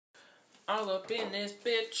All up in this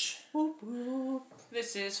bitch. Whoop, whoop.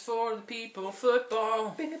 This is for the people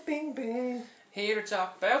football. Bing, bing, bing. Here to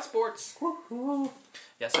talk about sports. Whoop, whoop.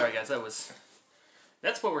 Yeah, sorry guys,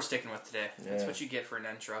 that's what we're sticking with today. Yeah. That's what you get for an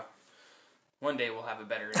intro. One day we'll have a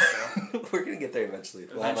better intro. We're gonna get there eventually.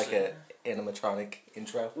 We'll have like a animatronic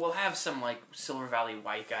intro. We'll have some like Silver Valley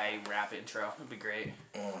white guy rap intro. It'd be great.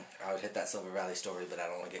 I would hit that Silver Valley story, but I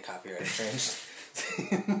don't want to get copyright infringed.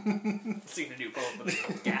 So you gonna do pull up with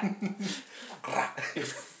a cat.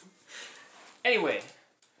 Anyway.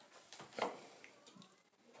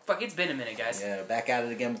 Fuck, it's been a minute, guys. Yeah, back at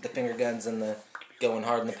it again with the finger guns and the going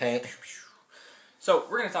hard in the paint. So,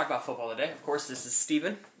 we're going to talk about football today. Of course, this is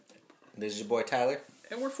Steven. This is your boy Tyler.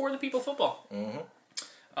 And we're for the people football.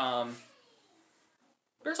 Mm-hmm.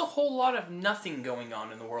 There's a whole lot of nothing going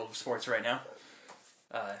on in the world of sports right now.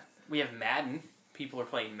 We have Madden. People are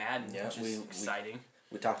playing Madden, which is exciting.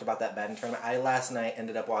 We talked about that Madden tournament. I last night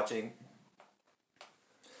ended up watching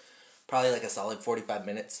probably like a solid 45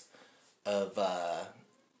 minutes of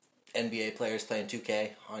NBA players playing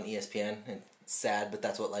 2K on ESPN. And it's sad, but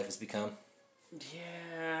that's what life has become.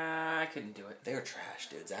 Yeah, I couldn't do it. They were trash,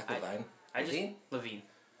 dude. Zach Levine. Levine.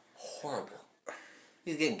 Horrible.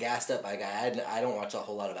 He was getting gassed up by a guy. I don't watch a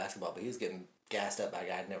whole lot of basketball, but he was getting gassed up by a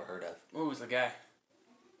guy I'd never heard of. What was the guy?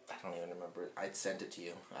 I don't even remember. I sent it to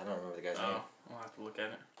you. I don't remember the guy's name. I'll have to look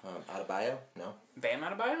at it. Adebayo? No. Bam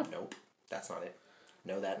Adebayo? Nope. That's not it.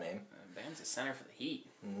 Know that name. Bam's a center for the Heat.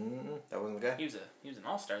 That wasn't the guy. He was an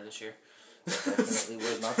all-star this year. Definitely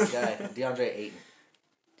was not the guy. DeAndre Ayton.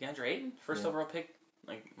 DeAndre Ayton? First overall pick,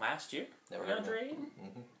 like, last year? Never heard of him. DeAndre Ayton?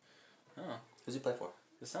 Mm-hmm. Oh. Who's he play for?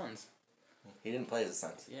 The Suns. He didn't play as the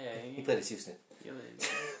Suns. Yeah. He played as Houston.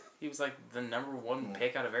 He was, like, the number one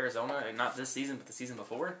pick out of Arizona. Not this season, but the season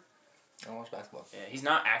before. I don't watch basketball. Yeah, he's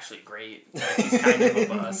not actually great. Like, he's kind of a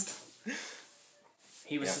bust.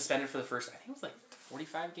 He was suspended for the first, I think it was, like,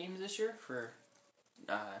 45 games this year for,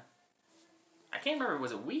 I can't remember,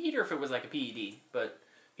 was it weed or if it was, like, a PED, but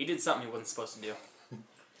he did something he wasn't supposed to do.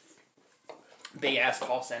 Big ass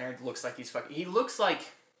call center. Looks like he's fucking. He looks like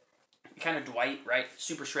kind of Dwight, right?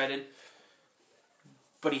 Super shredded,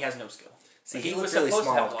 but he has no skill. See, like, he was really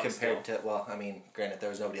small compared to. Well, I mean, granted, there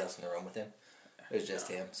was nobody else in the room with him. It was just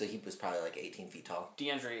him, so he was probably like 18 feet tall.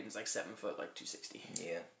 DeAndre Ayton's like 7 foot, like 260.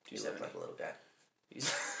 Yeah, he looked like a little guy. He's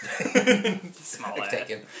small. Take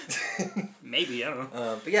him. Maybe, I don't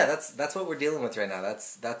know. But yeah, that's what we're dealing with right now.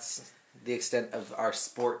 That's the extent of our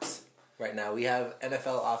sports. Right now, we have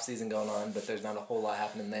NFL offseason going on, but there's not a whole lot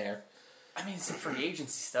happening there. I mean, some free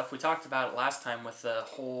agency stuff. We talked about it last time with the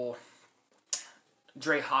whole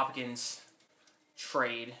Dre Hopkins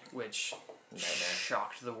trade, which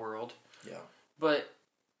shocked the world. Yeah. But,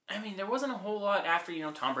 I mean, there wasn't a whole lot after,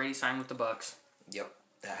 Tom Brady signed with the Bucks. Yep,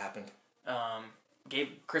 that happened.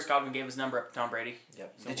 Chris Godwin gave his number up to Tom Brady.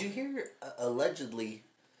 Yep. So, did you hear, allegedly,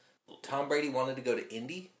 Tom Brady wanted to go to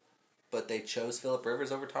Indy? But they chose Phillip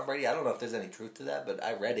Rivers over Tom Brady. I don't know if there's any truth to that, but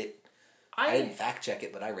I read it. I didn't fact check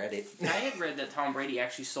it, but I read it. I had read that Tom Brady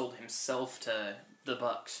actually sold himself to the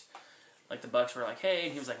Bucks. Like, the Bucks were like, hey,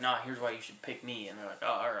 and he was like, nah, here's why you should pick me. And they're like,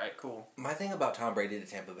 oh, alright, cool. My thing about Tom Brady to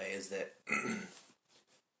Tampa Bay is that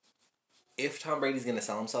if Tom Brady's going to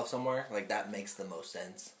sell himself somewhere, like, that makes the most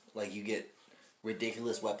sense. Like, you get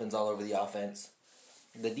ridiculous weapons all over the offense.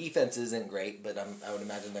 The defense isn't great, but I would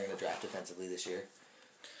imagine they're going to draft defensively this year.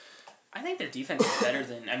 I think their defense is better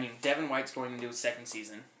than... I mean, Devin White's going into his second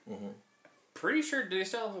season. Mm-hmm. Pretty sure... Do they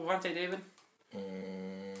still have Levante David?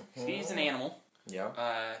 Mm-hmm. He's an animal.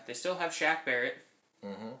 Yeah. They still have Shaq Barrett.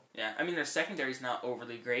 Mm-hmm. Yeah, I mean, their secondary's not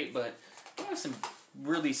overly great, but they have some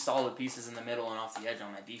really solid pieces in the middle and off the edge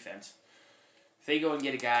on that defense. If they go and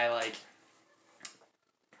get a guy like...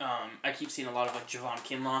 I keep seeing a lot of, like, Javon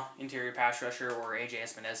Kinlaw, interior pass rusher, or AJ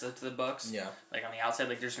Espinoza to the Bucks. Yeah. Like, on the outside,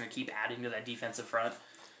 like, they're just going to keep adding to that defensive front.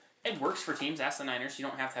 It works for teams. Ask the Niners. You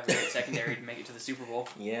don't have to have a great secondary to make it to the Super Bowl.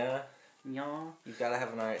 Yeah. Yeah. You've got to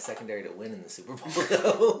have an alright secondary to win in the Super Bowl,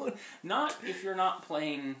 though. Not if you're not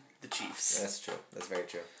playing the Chiefs. That's true. That's very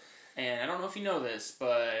true. And I don't know if you know this,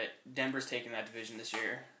 but Denver's taking that division this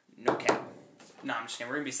year. No cap. No, I'm just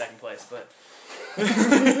kidding. We're going to be second place, but...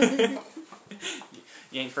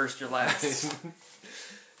 You ain't first, you're last.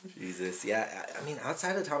 Jesus. Yeah, I mean,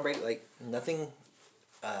 outside of Tom Brady, like, nothing...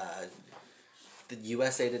 The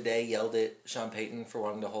USA Today yelled at Sean Payton for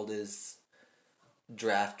wanting to hold his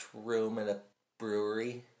draft room at a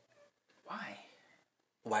brewery. Why?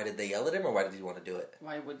 Why did they yell at him, or why did he want to do it?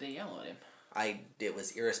 Why would they yell at him? It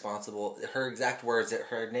was irresponsible. Her exact words,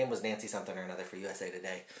 her name was Nancy something or another for USA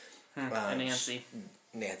Today. Nancy.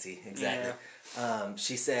 Nancy, exactly. Yeah.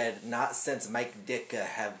 She said, not since Mike Ditka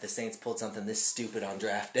have the Saints pulled something this stupid on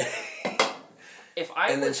draft day.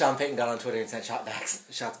 then Sean Payton got on Twitter and sent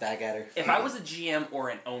shots back at her. If I was a GM or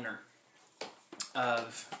an owner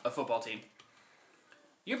of a football team,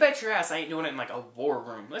 you bet your ass I ain't doing it in like a war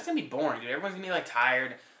room. That's gonna be boring, dude. Everyone's gonna be like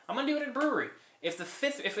tired. I'm gonna do it at a brewery. If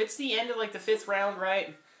it's the end of like the 5th round,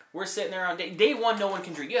 right? We're sitting there on day 1. No one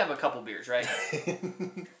can drink. You have a couple beers, right?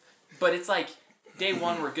 But it's like day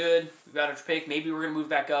 1, we're good. We got our pick. Maybe we're gonna move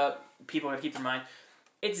back up. People gotta keep their mind.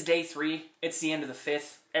 It's day 3. It's the end of the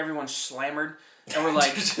 5th. Everyone's slammered. And we're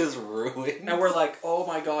like... just ruined. And we're like, oh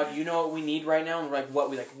my god, you know what we need right now? And we're like, what?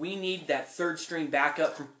 We need that 3rd string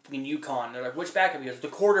backup from UConn. They're like, which backup? He goes, the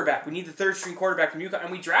quarterback. We need the 3rd string quarterback from UConn.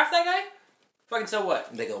 And we draft that guy? Fucking so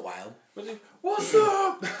what? They go wild. What's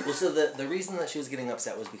up? Well, so the reason that she was getting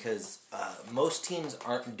upset was because most teams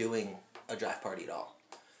aren't doing a draft party at all.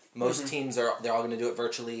 Most teams they're all going to do it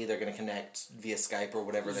virtually. They're going to connect via Skype or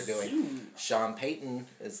whatever they're doing. Zoom. Sean Payton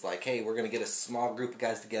is like, hey, we're going to get a small group of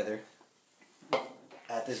guys together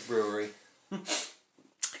at this brewery.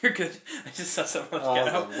 You're good. I just saw something like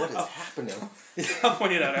that. What is happening? I'll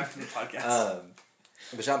point it out after the podcast.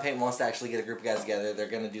 But Sean Payton wants to actually get a group of guys together. They're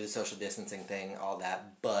going to do the social distancing thing, all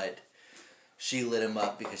that. But she lit him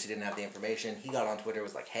up because she didn't have the information. He got on Twitter,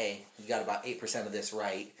 was like, hey, you got about 8% of this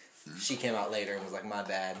right. She came out later and was like, my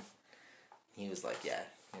bad. He was like, yeah,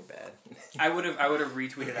 you're bad. I would have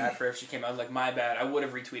retweeted after if she came out like, my bad. I would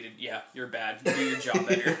have retweeted, yeah, you're bad. Do your job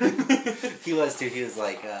better. He was too. He was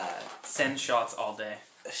like... send shots all day.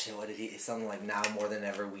 Shit, what did he... Something like, now more than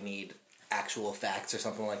ever, we need actual facts or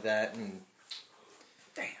something like that. And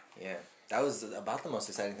damn. Yeah. That was about the most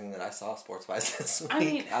exciting thing that I saw sports-wise this week. I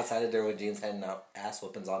mean... outside of Derwin James handing out ass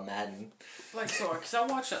whoopings on Madden. Like, so, because I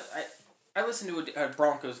watched... I listened to a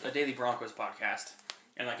Daily Broncos podcast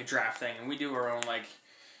and like a draft thing, and we do our own like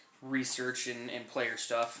research and player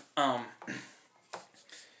stuff.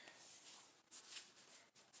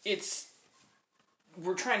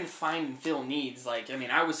 We're trying to find and fill needs. Like, I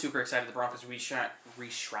mean, I was super excited the Broncos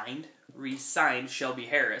re-signed Shelby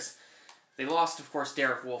Harris. They lost, of course,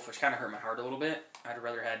 Derek Wolfe, which kind of hurt my heart a little bit. I'd have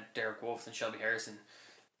rather had Derek Wolfe than Shelby Harris, and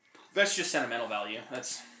that's just sentimental value.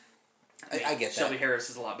 I get that. Shelby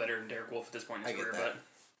Harris is a lot better than Derek Wolfe at this point in his career. But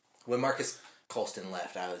when Marcus Colston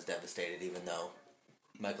left, I was devastated, even though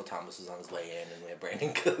Michael Thomas was on his way in and we had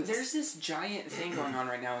Brandon Cooks. There's this giant thing going on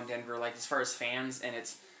right now in Denver, like as far as fans, and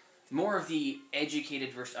it's more of the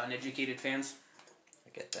educated versus uneducated fans.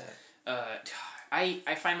 I get that.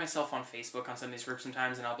 I find myself on Facebook on some of these groups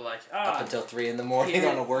sometimes, and I'll be like... up until 3 in the morning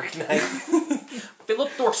on a work night.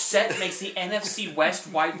 Philip Dorsett makes the NFC West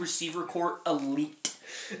wide receiver core elite.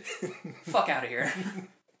 Fuck out of here.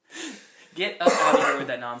 Get up out of here with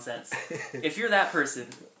that nonsense. If you're that person...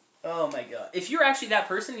 Oh my god. If you're actually that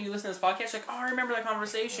person and you listen to this podcast, you're like, oh, I remember that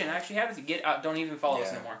conversation. I actually had it. Get out. Don't even follow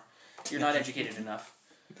us anymore. You're not educated enough.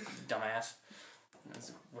 Dumbass.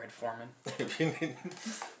 That's Red Foreman.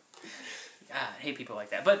 I hate people like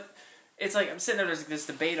that. But it's like, I'm sitting there, there's this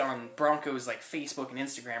debate on Broncos, like, Facebook and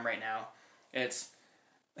Instagram right now. It's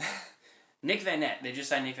Nick Van Nett. They just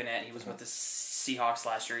signed Nick Van Nett. He was with the Seahawks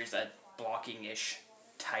last year. He's that blocking-ish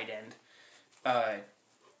tight end.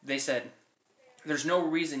 They said, there's no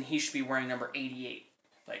reason he should be wearing number 88.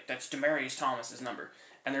 Like, that's Demaryius Thomas's number.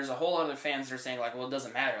 And there's a whole other fans that are saying, like, well, it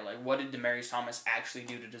doesn't matter. Like, what did Demaryius Thomas actually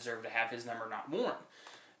do to deserve to have his number not worn?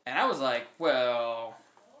 And I was like, well...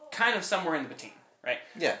 kind of somewhere in between, right?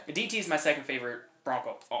 Yeah. DT is my second favorite Bronco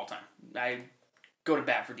of all time. I go to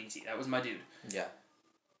bat for DT. That was my dude. Yeah.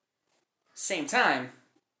 Same time,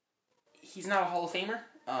 he's not a Hall of Famer.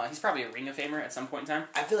 He's probably a Ring of Famer at some point in time.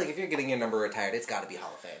 I feel like if you're getting your number retired, it's got to be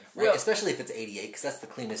Hall of Fame, right? Well, especially if it's 88, because that's the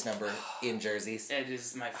cleanest number in jerseys. It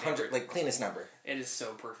is my favorite. Like, cleanest number. It is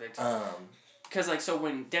so perfect. Because, like, so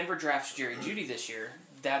when Denver drafts Jerry Jeudy this year,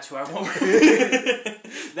 that's who I want.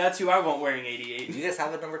 That's who I want wearing 88. Do you guys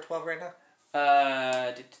have a number 12 right now?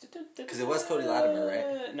 Because it was Cody Latimer,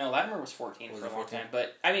 right? No, Latimer was 14 for a long time.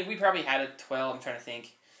 But, I mean, we probably had a 12. I'm trying to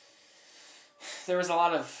think. There was a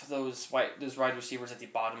lot of those wide receivers at the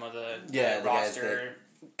bottom of the roster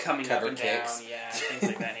coming up and kicks. down. Yeah, things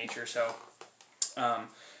like that nature. So, I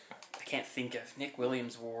can't think of. Nick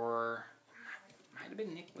Williams wore... Might have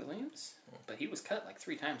been Nick Williams, but he was cut like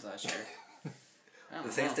 3 times last year.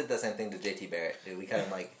 The Saints did the same thing to JT Barrett. Dude, we kind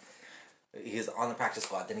of like... He was on the practice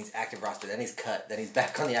squad, then he's active roster, then he's cut, then he's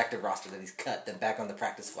back on the active roster, then he's cut, then back on the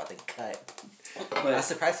practice squad, then cut. But I was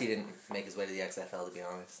surprised he didn't make his way to the XFL, to be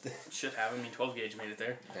honest. Should have. I mean, 12 Gauge made it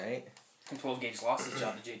there. Right? And 12 Gauge lost his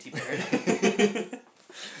job to JT Barrett.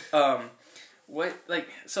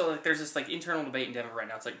 There's this, like, internal debate in Denver right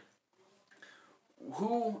now. It's like,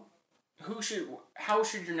 how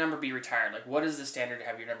should your number be retired? Like, what is the standard to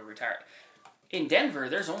have your number retired? In Denver,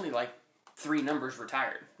 there's only, like, 3 numbers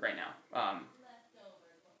retired right now.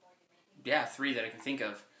 Yeah, 3 that I can think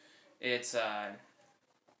of. It's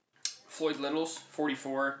Floyd Little's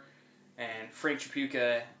 44, and Frank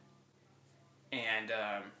Tripucka and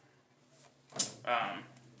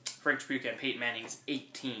Peyton Manning's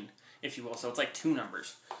 18, if you will. So it's like 2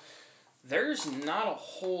 numbers. There's not a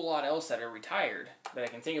whole lot else that are retired that I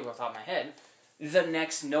can think of off the top of my head. The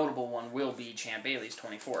next notable one will be Champ Bailey's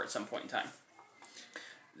 24 at some point in time.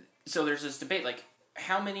 So there's this debate, like,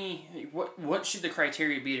 what should the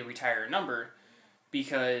criteria be to retire a number?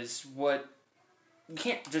 Because you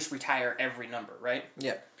can't just retire every number, right?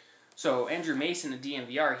 Yep. So Andrew Mason at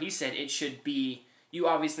DMVR, he said it should be, you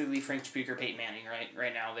obviously leave Frank Tripucka or Peyton Manning,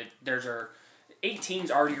 right now. There's 18's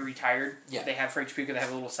already retired. Yeah. They have Frank Tripucka. They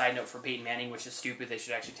have a little side note for Peyton Manning, which is stupid. They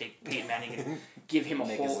should actually take Peyton Manning and give him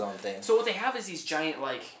Make his own thing. So what they have is these giant,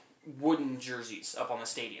 like, wooden jerseys up on the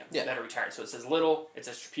stadium that are retired. So it says Little, it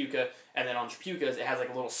says Tripucka, and then on Tripucka's it has like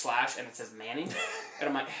a little slash and it says Manning. And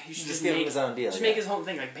I'm like, you should just give make him his own deal. Just make his whole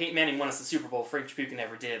thing. Like, Peyton Manning won us the Super Bowl. Frank Tripucka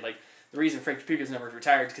never did. Like, the reason Frank Tripucka's never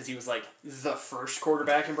retired is because he was like the first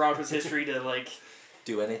quarterback in Broncos history to like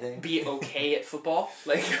do anything, be okay at football.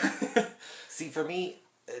 Like, see, for me,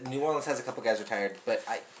 New Orleans has a couple guys retired, but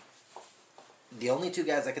the only 2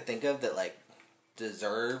 guys I could think of that like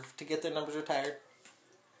deserve to get their numbers retired,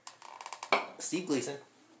 Steve Gleason,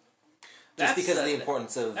 just because of the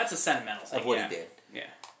importance of that's a sentimental thing, of what he did. Yeah.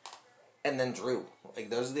 And then Drew. Like,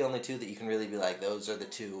 those are the only 2 that you can really be like, those are the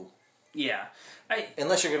 2. Yeah.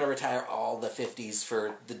 Unless you're going to retire all the 50s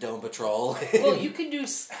for the Dome Patrol. Well, you could do...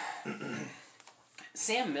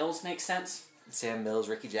 Sam Mills makes sense. Sam Mills,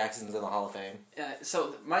 Ricky Jackson's in the Hall of Fame.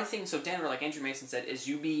 So Denver, like Andrew Mason said, is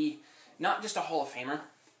you be not just a Hall of Famer,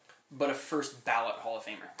 but a first ballot Hall of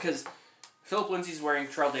Famer. Because Philip Lindsay's wearing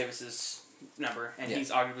Terrell Davis's number, and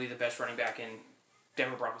he's arguably the best running back in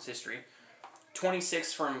Denver Broncos history.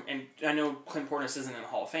 26 and I know Clint Portis isn't in the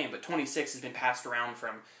Hall of Fame, but 26 has been passed around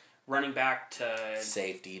from running back to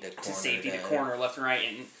safety to corner, left and right,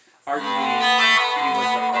 and arguably he was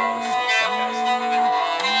the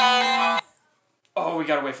Oh, we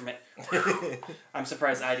got away from it. I'm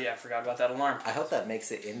surprised I forgot about that alarm. I hope that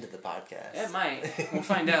makes it into the podcast. It might. We'll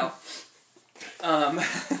find out.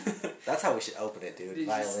 That's how we should open it, dude.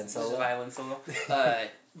 Violin solo. Violin solo.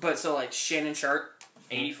 But so like Shannon Sharp,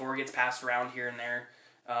 84 gets passed around here and there.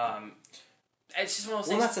 It's just one of those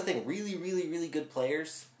things. Well, that's the thing. Really, really, really good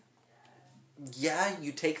players. Yeah,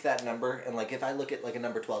 you take that number, and like if I look at like a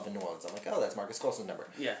number 12 in New Orleans, I'm like, oh, that's Marcus Colston's number.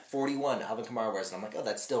 Yeah. 41, Alvin Kamara wears, and I'm like, oh,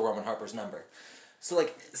 that's still Roman Harper's number. So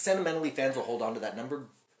like sentimentally, fans will hold on to that number,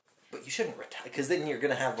 but you shouldn't retire, because then you're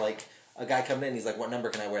gonna have like a guy come in, he's like, what number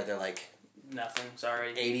can I wear? They're like, nothing.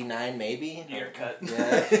 Sorry. 89 maybe. Your cut.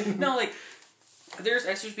 Yeah. No, like there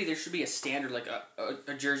should be a standard, like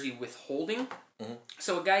a jersey withholding. Mm-hmm.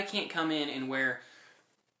 So a guy can't come in and wear.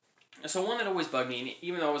 So one that always bugged me, and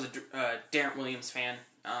even though I was a Darrent Williams fan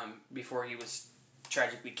before he was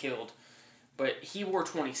tragically killed, but he wore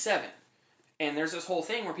 27. And there's this whole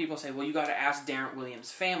thing where people say, well, you got to ask Darrent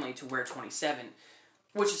Williams' family to wear 27,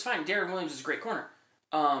 which is fine. Darrent Williams is a great corner.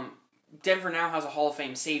 Denver now has a Hall of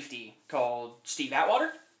Fame safety called Steve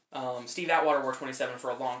Atwater. Steve Atwater wore 27 for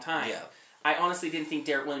a long time. Yeah. I honestly didn't think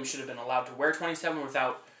Darrent Williams should have been allowed to wear 27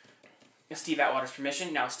 without Steve Atwater's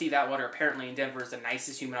permission. Now, Steve Atwater apparently in Denver is the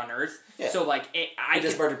nicest human on earth. Yeah. So, like, he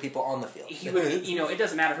just murdered people on the field. He would, it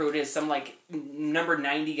doesn't matter who it is. Some, like, number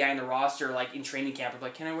 90 guy in the roster, like, in training camp, would be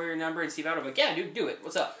like, can I wear your number? And Steve Atwater would be like, yeah, dude, do it.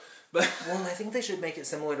 What's up? But well, and I think they should make it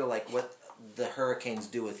similar to, like, what the Hurricanes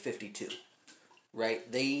do with 52. Right?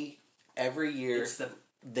 Every year,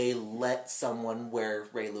 they let someone wear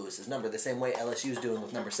Ray Lewis's number, the same way LSU's doing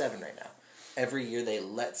with number 7 right now. Every year they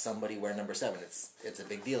let somebody wear number 7. It's a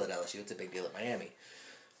big deal at LSU. It's a big deal at Miami.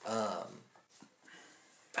 I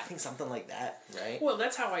think something like that, right? Well,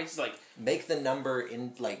 that's how I make the number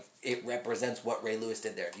in like it represents what Ray Lewis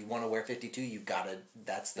did there. If you want to wear 52, you gotta.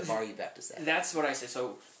 That's the bar you have to set. That's what I say.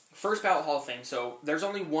 So first ballot Hall of Fame. So there's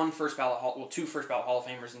only two first ballot Hall of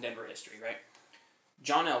Famers in Denver history, right?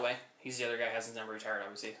 John Elway. He's the other guy who has his number retired,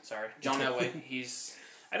 obviously. Sorry, John Elway.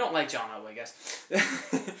 I don't like John Elway, I guess.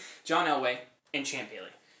 John Elway and Champ Bailey.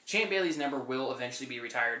 Champ Bailey's number will eventually be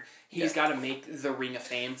retired. He's got to make the Ring of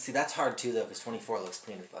Fame. See, that's hard too, though, because 24 looks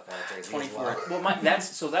clean as fuck on a jersey. 24. Well,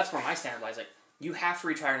 that's where my standard lies. Like, you have to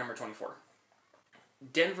retire number 24.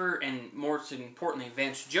 Denver, and more importantly,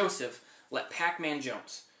 Vance Joseph let Pac-Man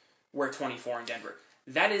Jones wear 24 in Denver.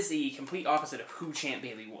 That is the complete opposite of who Champ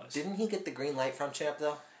Bailey was. Didn't he get the green light from Champ,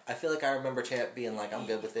 though? I feel like I remember Champ being like, I'm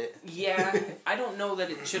good with it. Yeah, I don't know that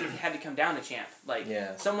it should have had to come down to Champ. Like,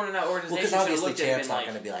 someone in that organization should have looked at it and been like... Champ's not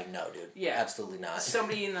going to be like, no, dude. Yeah. Absolutely not.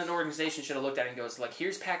 Somebody in an organization should have looked at it and goes, like,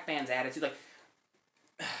 here's Pac-Man's attitude. Like,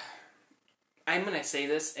 I'm going to say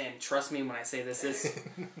this, and trust me when I say this,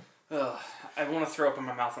 I want to throw up in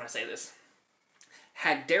my mouth when I say this.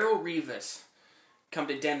 Had Darrelle Revis come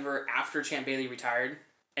to Denver after Champ Bailey retired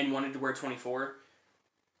and wanted to wear 24,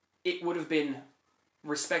 it would have been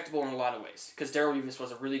respectable in a lot of ways. Because Darrelle Revis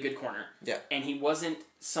was a really good corner. Yeah. And he wasn't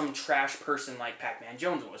some trash person like Pac-Man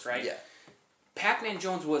Jones was, right? Yeah. Pac-Man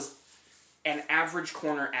Jones was an average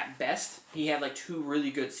corner at best. He had like 2 really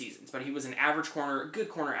good seasons, but he was an average corner, a good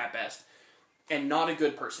corner at best, and not a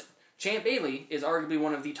good person. Champ Bailey is arguably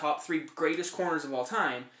one of the top 3 greatest corners of all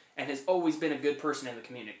time, and has always been a good person in the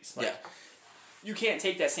communities. Like, you can't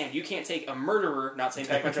take that stand. You can't take a murderer, not saying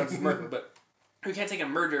Pac-Man Jones is a murderer, but you can't take a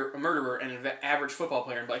murderer and an average football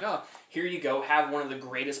player and be like, oh, here you go, have one of the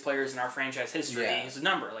greatest players in our franchise history as a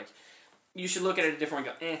number. Like, you should look at it a different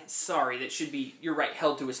way and go, sorry, that should be, you're right,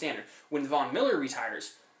 held to a standard. When Von Miller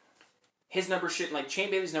retires, his number should, like,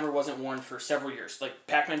 Champ Bailey's number wasn't worn for several years. Like,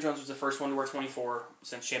 Pac-Man Jones was the first one to wear 24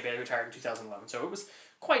 since Champ Bailey retired in 2011. So it was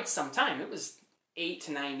quite some time. It was 8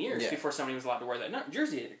 to 9 years before somebody was allowed to wear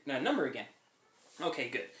that number again. Okay,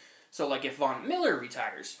 good. So, like, if Von Miller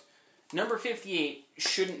retires, number 58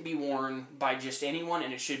 shouldn't be worn by just anyone,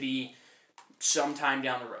 and it should be sometime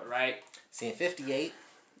down the road, right? See, 58,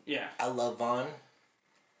 yeah, I love Von.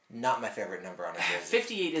 Not my favorite number on a jersey.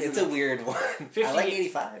 58 isn't... It's a weird one. I like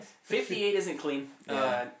 85. 58 isn't clean.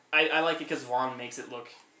 Yeah. I like it because Vaughn makes it look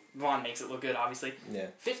good, obviously. Yeah.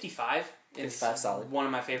 55 is solid. One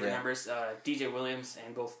of my favorite numbers. DJ Williams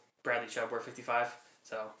and both Bradley Chubb wear 55,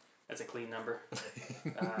 so that's a clean number.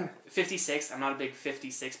 56, I'm not a big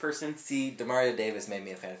 56 person. See, Demario Davis made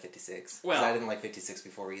me a fan of 56. Well, I didn't like 56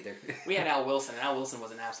 before either. We had Al Wilson, and Al Wilson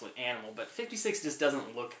was an absolute animal, but 56 just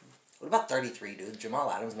doesn't look... What about 33, dude? Jamal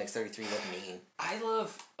Adams makes 33 look mean. I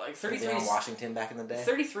love, like, 33... on Washington back in the day?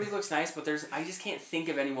 33 looks nice, but I just can't think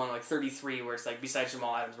of anyone like 33 where it's like, besides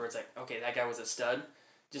Jamal Adams, where it's like, okay, that guy was a stud,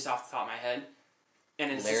 just off the top of my head.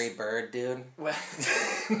 And it's Larry Bird, dude. Well,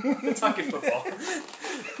 talking football.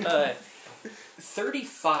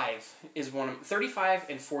 35 is one of... 35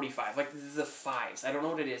 and 45, like, the fives. I don't know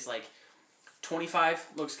what it is, like... 25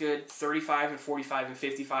 looks good. 35 and 45 and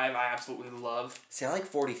 55 I absolutely love. See, I like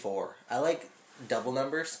 44. I like double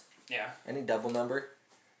numbers. Yeah. Any double number.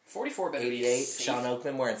 44 better 88, be safe. Sean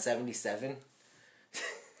Oakman wearing 77.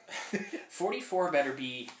 44 better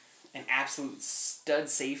be an absolute stud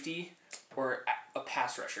safety or a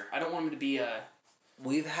pass rusher. I don't want him to be a...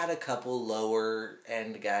 We've had a couple lower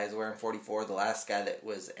end guys wearing 44. The last guy that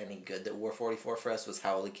was any good that wore 44 for us was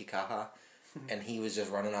Howley Kikaha. And he was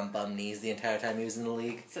just running on bum knees the entire time he was in the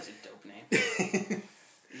league. Such a dope name.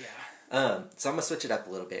 Yeah. So I'm going to switch it up a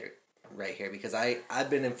little bit right here because I've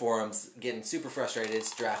been in forums getting super frustrated.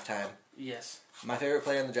 It's draft time. Yes. My favorite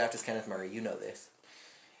player in the draft is Kenneth Murray. You know this.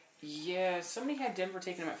 Yeah, somebody had Denver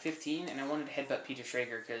taking him at 15, and I wanted to headbutt Peter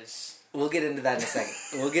Schrager because... We'll get into that in a second.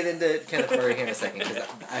 We'll get into Kenneth Murray here in a second because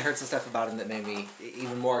I heard some stuff about him that made me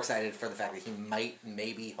even more excited for the fact that he might,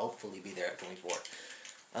 maybe, hopefully be there at 24.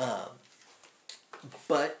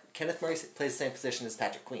 But Kenneth Murray plays the same position as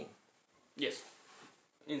Patrick Queen. Yes.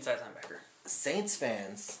 Inside linebacker. Saints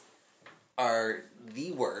fans are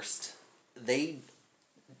the worst. They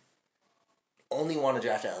only want to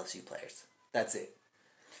draft LSU players. That's it.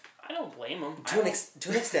 I don't blame them. To an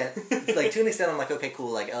extent, I'm like, okay,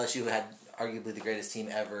 cool. Like LSU had arguably the greatest team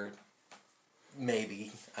ever.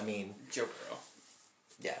 Maybe. I mean, Joe Burrow.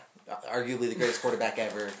 Yeah, arguably the greatest quarterback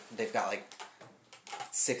ever. They've got like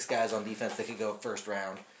 6 guys on defense that could go first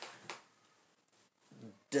round.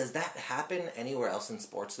 Does that happen anywhere else in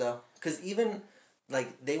sports, though? Because even,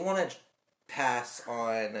 like, they want to pass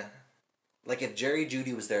on... Like, if Jerry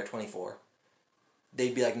Jeudy was there at 24,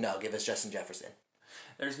 they'd be like, no, give us Justin Jefferson.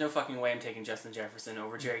 There's no fucking way I'm taking Justin Jefferson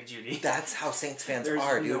over Jerry Jeudy. That's how Saints fans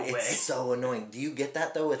are, dude. No way. It's so annoying. Do you get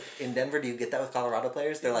that, though, in Denver? Do you get that with Colorado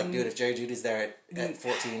players? They're like, dude, if Jerry Jeudy's there at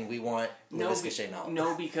 14, we want Laviska Shenault.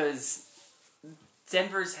 No, because...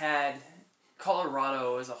 Denver's had,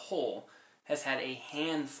 Colorado as a whole, has had a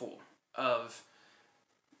handful of,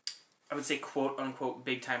 I would say, quote-unquote,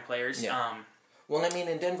 big-time players. Yeah. Well, I mean,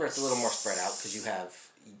 in Denver, it's a little more spread out, because you have,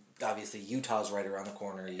 obviously, Utah's right around the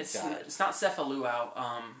corner. It's not Cepha Luau.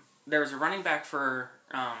 There was a running back for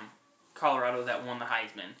Colorado that won the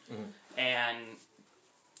Heisman, and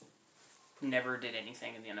never did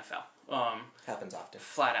anything in the NFL. Happens often.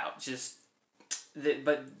 Flat out.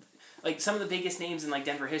 But... like some of the biggest names in like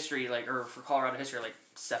Denver history, like or for Colorado history, like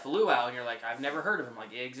Cephalua, and you're like, I've never heard of him.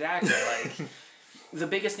 Like exactly, like the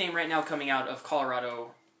biggest name right now coming out of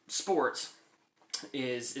Colorado sports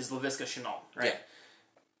is Laviska Shenault, right?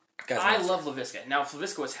 Yeah. I love Laviska. Now, if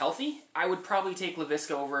Laviska was healthy, I would probably take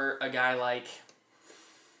Laviska over a guy like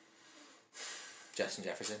Justin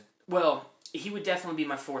Jefferson. Well, he would definitely be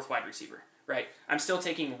my fourth wide receiver, right? I'm still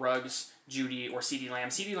taking Ruggs, Judy, or CeeDee Lamb.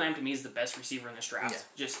 CeeDee Lamb to me is the best receiver in this draft.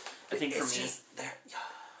 Yeah. Just, I think for me.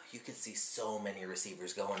 You could see so many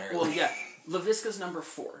receivers going early. Well, yeah. Laviska's number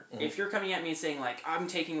 4. Mm-hmm. If you're coming at me and saying, like, I'm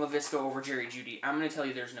taking Laviska over Jerry Judy, I'm going to tell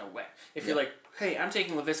you there's no way. If you're like, hey, I'm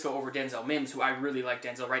taking Laviska over Denzel Mims, who I really like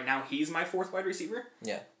Denzel right now, he's my fourth wide receiver.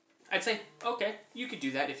 Yeah. I'd say, okay, you could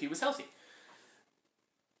do that if he was healthy.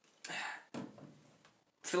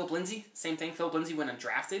 Philip Lindsay, same thing. Philip Lindsay went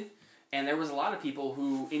undrafted, and there was a lot of people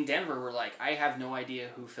who, in Denver, were like, I have no idea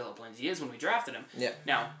who Philip Lindsay is when we drafted him. Yeah.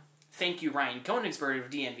 Now, thank you, Ryan Koenigsberg of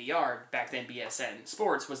DNVR, back then BSN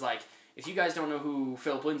Sports, was like, if you guys don't know who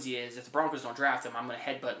Philip Lindsay is, if the Broncos don't draft him, I'm going to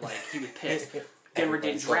headbutt, like, he was pissed. Denver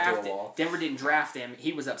didn't draft him.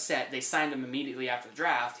 He was upset. They signed him immediately after the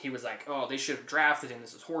draft. He was like, oh, they should have drafted him.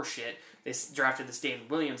 This is horseshit. They drafted this David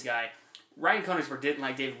Williams guy. Ryan Koenigsberg didn't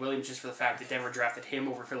like David Williams just for the fact that Denver drafted him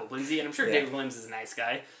over Philip Lindsay, and I'm sure David Williams is a nice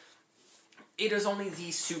guy. It is only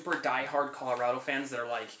these super diehard Colorado fans that are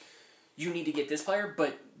like, you need to get this player,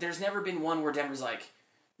 but there's never been one where Denver's like,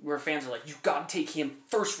 where fans are like, you got to take him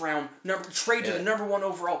first round, trade to the number 1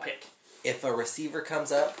 overall pick. If a receiver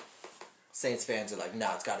comes up, Saints fans are like, no,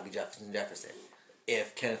 it's got to be Justin Jefferson.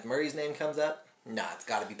 If Kenneth Murray's name comes up, no, it's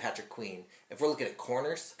got to be Patrick Queen. If we're looking at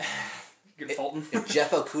corners... Fulton. If Jeff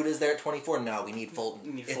Okuda's there at 24, no, we need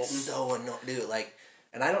Fulton. It's so annoying, dude. Like,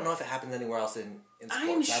 and I don't know if it happens anywhere else in sports. I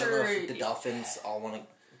don't know if the Dolphins all want to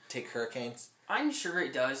take Hurricanes. I'm sure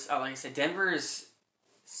it does. Like I said, Denver is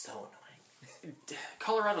so annoying.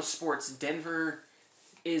 Colorado sports. Denver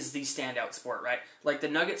is the standout sport, right? Like the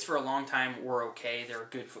Nuggets for a long time were okay. They're a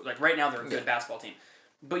good. Like right now, they're a good basketball team.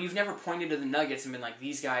 But you've never pointed to the Nuggets and been like,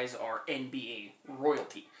 these guys are NBA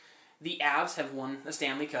royalty. The Avs have won a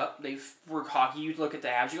Stanley Cup. They've worked hockey. You look at the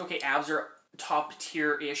Avs, you go, okay, Avs are top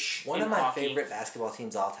tier-ish. One of my favorite basketball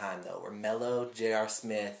teams all time, though, were Melo, J.R.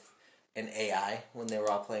 Smith, and AI when they were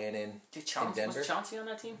all playing in Denver. Was Chauncey on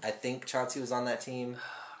that team? I think Chauncey was on that team.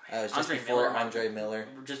 Oh, it was just before Andre Miller.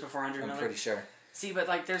 Just before Andre Miller? I'm pretty sure. See, but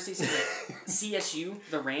like there's these CSU,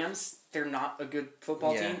 the Rams, they're not a good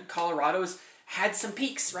football team. Colorado's had some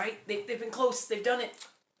peaks, right? They've been close. They've done it.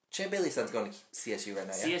 Champ Bailey's son's going to CSU right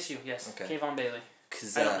now, yeah? CSU, yes. Okay. Kayvon Bailey.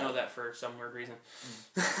 I don't know that for some weird reason.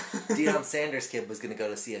 Deion Sanders' kid was going to go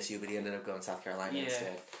to CSU, but he ended up going to South Carolina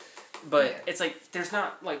instead. But it's like, there's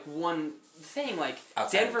not like one thing. Like,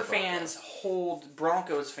 outside Denver fans hold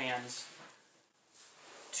Broncos fans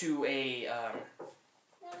to a...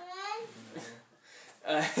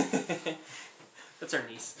 that's our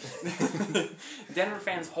niece. Denver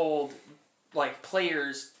fans hold like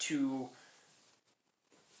players to...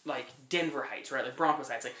 like Denver heights, right? Like Broncos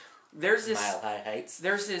heights. Like there's this Mile High heights.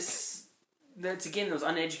 There's again those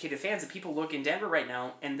uneducated fans that people look in Denver right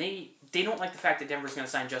now, and they don't like the fact that Denver's going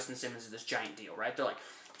to sign Justin Simmons to this giant deal, right? They're like,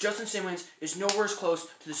 Justin Simmons is nowhere as close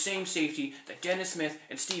to the same safety that Dennis Smith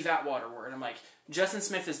and Steve Atwater were, and I'm like, Justin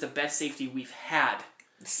Smith is the best safety we've had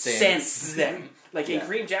since then. Like, and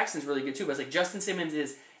Kareem Jackson's really good too, but it's like Justin Simmons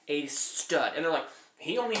is a stud, and they're like,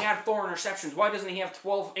 he only had 4 interceptions. Why doesn't he have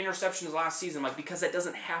 12 interceptions last season? Like, because that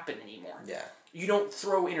doesn't happen anymore. Yeah. You don't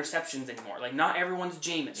throw interceptions anymore. Like, not everyone's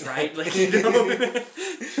Jameis, right? Like, you know?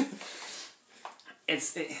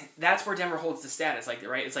 That's where Denver holds the status, like,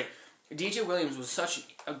 right? It's like, DJ Williams was such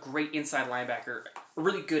a great inside linebacker, a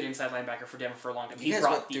really good inside linebacker for Denver for a long time. He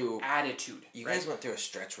brought the attitude. You guys went through a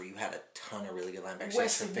stretch where you had a ton of really good linebackers.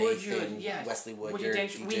 Wesley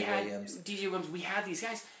Woodyard, Williams. DJ Williams. We had these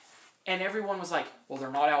guys. And everyone was like, well, they're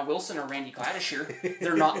not Al Wilson or Randy Gladysher.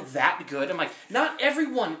 They're not that good. I'm like, not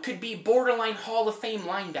everyone could be borderline Hall of Fame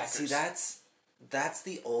linebackers. See, that's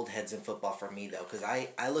the old heads in football for me, though. Because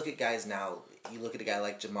I look at guys now. You look at a guy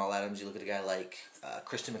like Jamal Adams. You look at a guy like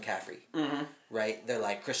Christian McCaffrey. Mm-hmm. Right? They're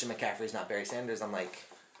like, Christian McCaffrey's not Barry Sanders. I'm like,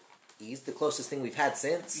 he's the closest thing we've had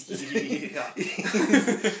since.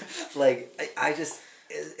 Like, I just...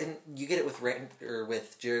 And you get it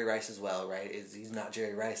with Jerry Rice as well, right? He's not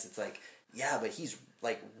Jerry Rice. It's like, yeah, but he's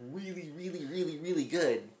like really, really, really, really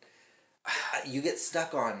good. You get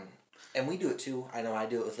stuck on, and we do it too. I know I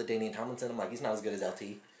do it with LaDainian Tomlinson. I'm like, he's not as good as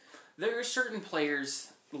LT. There are certain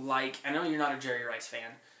players like, I know you're not a Jerry Rice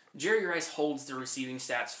fan. Jerry Rice holds the receiving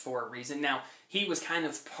stats for a reason. Now, he was kind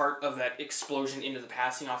of part of that explosion into the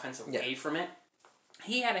passing offense away from it.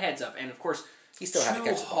 He had a heads up, and of course... he still had to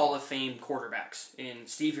catch the Hall ball. of Fame quarterbacks in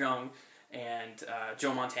Steve Young and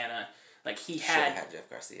Joe Montana. Like, he Should have had... had Jeff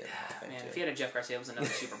Garcia. Man, if he had a Jeff Garcia, it was another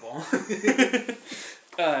Super Bowl.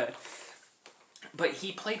 But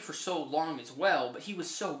he played for so long as well, but he was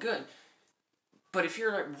so good. But if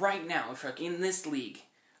you're like, right now, if you're like in this league,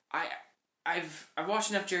 I've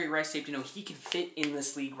watched enough Jerry Rice tape to know he could fit in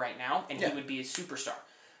this league right now, and he would be a superstar.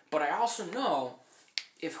 But I also know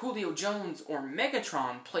if Julio Jones or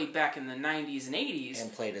Megatron played back in the 90s and 80s...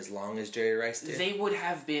 And played as long as Jerry Rice did. They would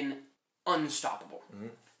have been unstoppable. Mm-hmm.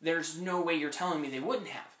 There's no way you're telling me they wouldn't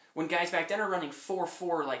have. When guys back then are running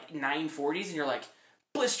 4.4, like 940s, and you're like,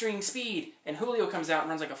 blistering speed, and Julio comes out and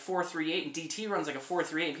runs like a 4.38, and DT runs like a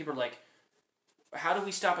 4.38, and people are like, how do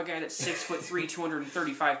we stop a guy that's 6'3",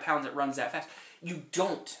 235 pounds that runs that fast? You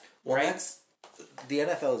don't, well, right? The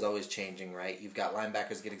NFL is always changing, right? You've got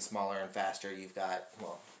linebackers getting smaller and faster. You've got,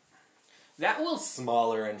 that will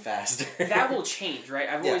smaller and faster. That will change, right?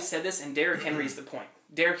 I've always said this, and Derrick Henry's the point.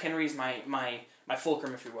 Derrick Henry's my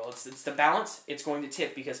fulcrum, if you will. It's the balance. It's going to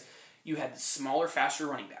tip because you had smaller, faster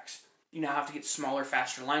running backs. You now have to get smaller,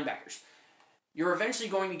 faster linebackers. You're eventually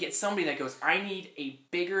going to get somebody that goes, I need a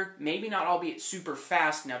bigger, maybe not albeit super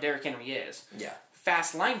fast, now Derrick Henry is,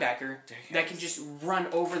 fast linebacker that can just run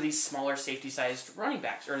over these smaller safety-sized running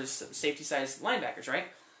backs, or safety-sized linebackers, right?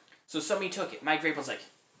 So somebody took it. Mike Vrabel's like,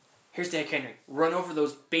 here's Derrick Henry. Run over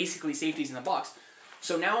those basically safeties in the box.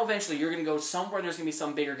 So now eventually you're going to go somewhere, there's going to be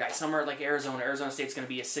some bigger guy. Somewhere like Arizona. Arizona State's going to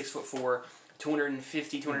be a 6'4",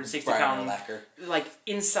 250, 260 pound, like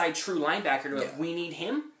inside true linebacker. Like, we need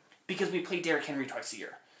him because we play Derrick Henry twice a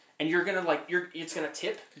year, and you're gonna it's gonna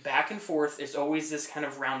tip back and forth. It's always this kind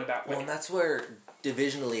of roundabout way. Well, and that's where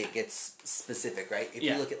divisionally it gets specific, right? If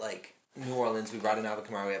you look at like New Orleans, we brought in Alvin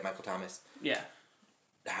Kamara, we have Michael Thomas. Yeah.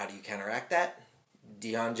 How do you counteract that?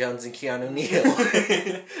 Deion Jones and Keanu Neal.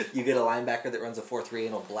 You get a linebacker that runs a 4.3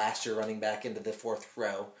 and will blast your running back into the fourth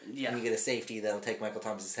row. Yeah. And you get a safety that'll take Michael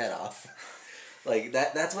Thomas' head off. Like,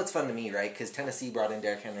 that's what's fun to me, right? Because Tennessee brought in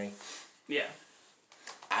Derrick Henry. Yeah.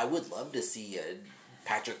 I would love to see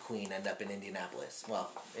Patrick Queen end up in Indianapolis. Well,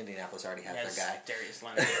 Indianapolis already has their guy. Darius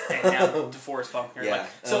Leonard. And now DeForest Buckner. Yeah.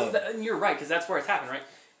 You're right, because that's where it's happened, right?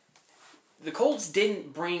 The Colts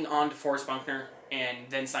didn't bring on DeForest Buckner and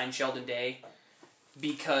then sign Sheldon Day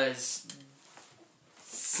because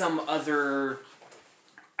some other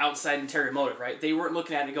outside interior motive, right? They weren't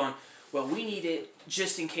looking at it going, well, we need it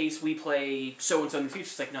just in case we play so-and-so in the future.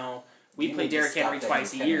 It's like, no, we play Derrick Henry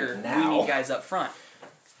twice a year. We need guys up front.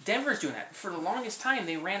 Denver's doing that. For the longest time,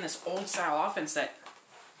 they ran this old-style offense that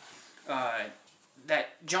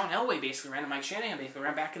John Elway basically ran and Mike Shanahan basically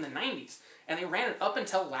ran back in the 90s. And they ran it up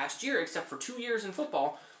until last year, except for 2 years in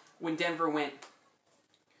football, when Denver went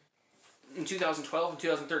in 2012 and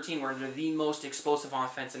 2013, where they're the most explosive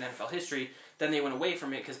offense in NFL history. Then they went away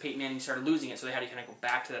from it because Peyton Manning started losing it, so they had to kind of go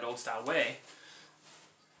back to that old-style way.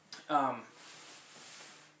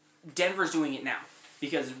 Denver's doing it now.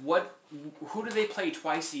 Because who do they play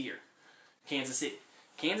twice a year? Kansas City.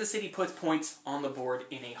 Kansas City puts points on the board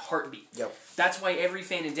in a heartbeat. Yep. That's why every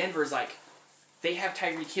fan in Denver is like, they have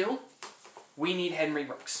Tyreek Hill, we need Henry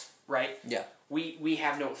Ruggs, right? Yeah. We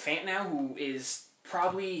have Noah Fant now, who is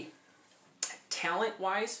probably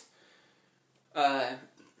talent-wise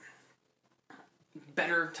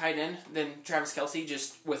better tight end than Travis Kelce,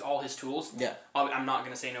 just with all his tools. Yeah. I'm not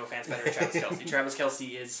going to say Noah Fant's better than Travis Kelce. Travis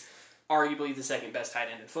Kelce is arguably the second best tight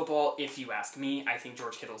end in football. If you ask me, I think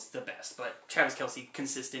George Kittle's the best. But Travis Kelce,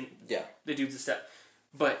 consistent. Yeah. The dude's a stud.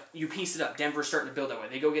 But you piece it up. Denver's starting to build that way.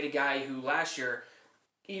 They go get a guy who last year,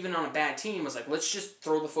 even on a bad team, was like, let's just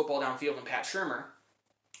throw the football downfield. And Pat Shurmur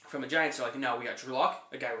from the Giants are like, no, we got Drew Lock,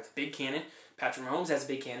 a guy with a big cannon. Patrick Mahomes has a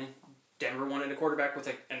big cannon. Denver wanted a quarterback with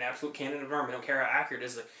an absolute cannon of an arm. I don't care how accurate it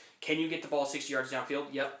is. Like, can you get the ball 60 yards downfield?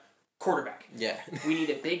 Yep. Quarterback. Yeah. We need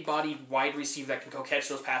a big-bodied wide receiver that can go catch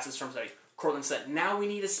those passes from, like, Cortland Sutton. Now we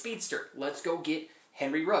need a speedster. Let's go get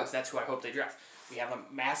Henry Ruggs. That's who I hope they draft. We have a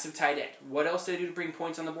massive tight end. What else did they do to bring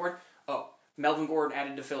points on the board? Oh, Melvin Gordon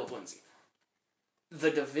added to Phillip Lindsay.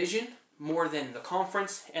 The division, more than the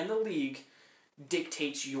conference and the league,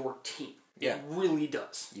 dictates your team. Yeah. It really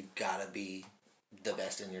does. You've got to be the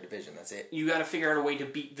best in your division. That's it. You got to figure out a way to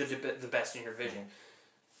beat the best in your division. Mm-hmm.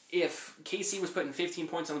 If KC was putting 15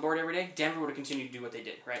 points on the board every day, Denver would have continued to do what they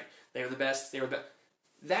did, right? They were the best.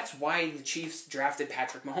 That's why the Chiefs drafted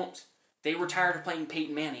Patrick Mahomes. They were tired of playing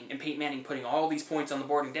Peyton Manning, and Peyton Manning putting all these points on the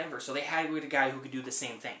board in Denver, so they had to get a guy who could do the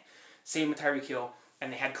same thing. Same with Tyreek Hill,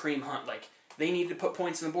 and they had Kareem Hunt. Like, they needed to put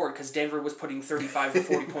points on the board because Denver was putting 35 to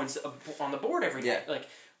 40 points on the board every day. Like,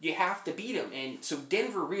 you have to beat them. And so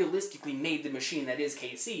Denver realistically made the machine that is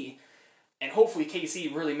KC. and hopefully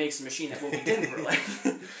KC really makes a machine that will be Denver. Like,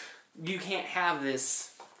 you can't have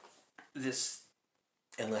this.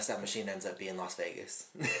 Unless that machine ends up being Las Vegas.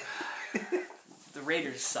 The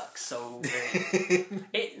Raiders suck so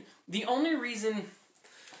very. The only reason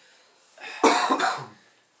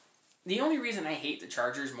I hate the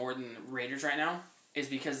Chargers more than the Raiders right now is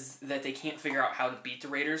because that they can't figure out how to beat the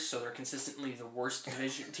Raiders, so they're consistently the worst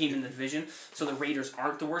team in the division. So the Raiders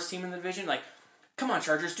aren't the worst team in the division. Like, come on,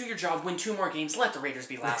 Chargers, do your job, win 2 more games, let the Raiders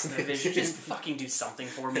be last in the division. Just fucking do something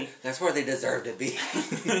for me. That's where they deserve to be.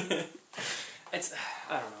 I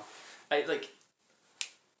don't know. I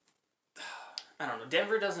don't know.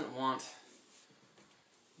 Denver doesn't want...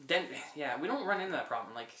 Yeah, we don't run into that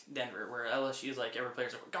problem like Denver, where LSU is like, every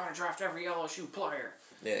player's like, gotta draft every LSU player.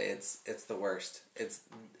 Yeah, it's the worst.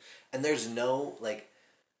 And there's no, like...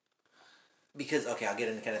 Because, okay, I'll get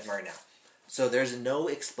into Kenneth Murray now. So there's no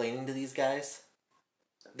explaining to these guys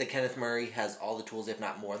that Kenneth Murray has all the tools, if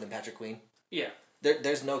not more, than Patrick Queen. Yeah.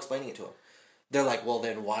 There's no explaining it to him. They're like, well,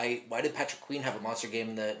 then why did Patrick Queen have a monster game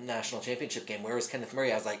in the national championship game? Where was Kenneth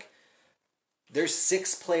Murray? I was like, there's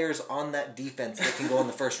 6 players on that defense that can go in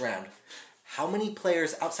the first round. How many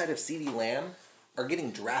players outside of CeeDee Lamb are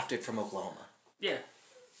getting drafted from Oklahoma? Yeah.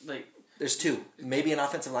 Like... There's 2. Maybe an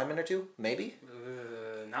offensive lineman or 2? Maybe?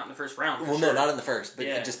 Not in the first round. Well, no, not in the first, but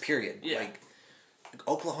yeah. just period. Yeah. Like,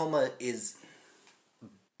 Oklahoma is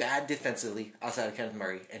bad defensively outside of Kenneth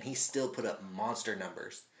Murray, and he still put up monster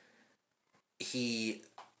numbers. GM,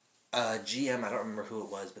 I don't remember who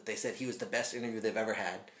it was, but they said he was the best interview they've ever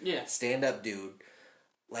had. Yeah. Stand-up dude.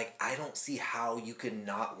 Like, I don't see how you could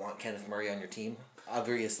not want Kenneth Murray on your team.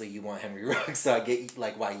 Obviously, you want Henry Ruggs, so I get,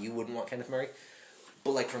 like, why you wouldn't want Kenneth Murray.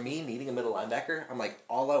 But, like, for me, needing a middle linebacker, I'm like,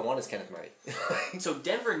 all I want is Kenneth Murray. So,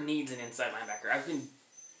 Denver needs an inside linebacker. I've been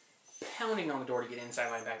pounding on the door to get an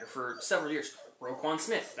inside linebacker for several years. Roquan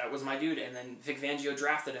Smith, that was my dude, and then Vic Fangio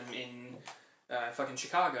drafted him in... fucking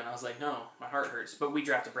Chicago, and I was like, no, my heart hurts. But we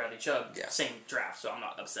drafted Bradley Chubb, same draft, so I'm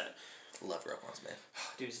not upset. Love Roquan Smith.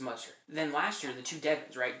 Dude, he's much. Then last year, the 2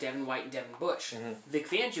 Devins, right? Devin White and Devin Bush. Mm-hmm. Vic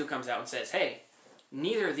Fangio comes out and says, hey,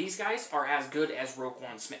 neither of these guys are as good as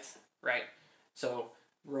Roquan Smith, right? So,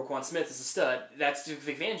 Roquan Smith is a stud. That's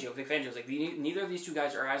Vic Fangio. Vic Fangio's like, neither of these 2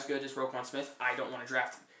 guys are as good as Roquan Smith. I don't want to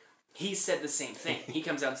draft him. He said the same thing. He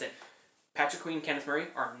comes out and said, Patrick Queen and Kenneth Murray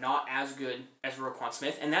are not as good as Roquan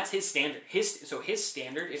Smith, and that's his standard. His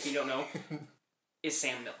standard, if you don't know, is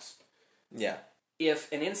Sam Mills. Yeah. If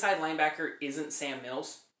an inside linebacker isn't Sam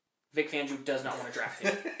Mills, Vic Fangio does not want to draft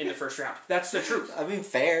him in the first round. That's the truth. I mean,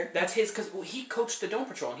 fair. That's his, because he coached the Dome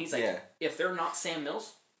Patrol, and he's like, if they're not Sam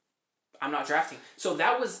Mills, I'm not drafting. So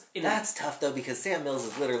that was... That's tough, though, because Sam Mills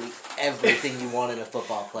is literally everything you want in a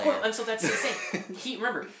football player. Well, and so that's the thing.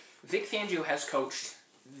 Remember, Vic Fangio has coached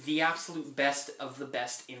the absolute best of the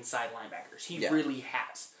best inside linebackers. He really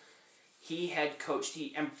has. He had coached...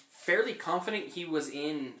 I'm fairly confident he was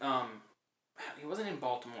in... he wasn't in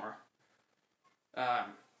Baltimore.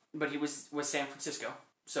 But he was San Francisco.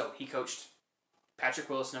 So he coached Patrick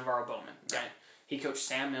Willis and Navarro Bowman. Right? He coached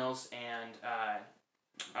Sam Mills and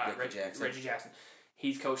Reggie Jackson.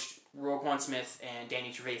 He's coached Roquan Smith and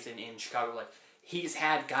Danny Trevathan in Chicago. Like, he's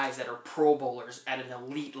had guys that are Pro Bowlers at an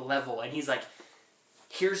elite level, and he's like,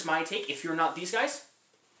 here's my take. If you're not these guys,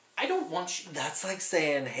 I don't want you. That's like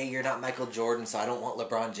saying, hey, you're not Michael Jordan, so I don't want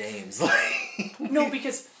LeBron James. No,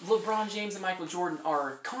 because LeBron James and Michael Jordan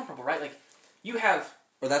are comparable, right? Like, you have...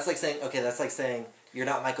 Or that's like saying, you're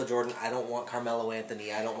not Michael Jordan, I don't want Carmelo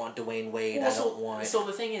Anthony, I don't want Dwayne Wade, I don't want... So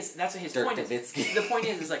the thing is, that's what his Dirk point Nowitzki. is. The point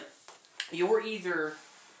is like, you're either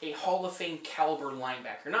a Hall of Fame caliber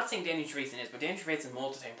linebacker. Not saying Danny Trevathan is, but Danny Trevathan's a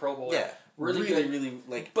multi-time Pro Bowler. Yeah. Really good. Really,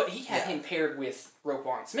 like... But he had him paired with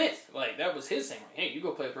Roquan Smith. Like, that was his thing. Like, hey, you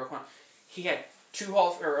go play with Roquan. He had a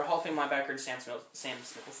Hall of Fame linebacker, Sam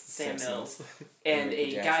Mills, and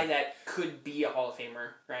a guy that could be a Hall of Famer,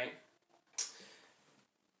 right?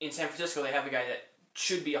 In San Francisco, they have a guy that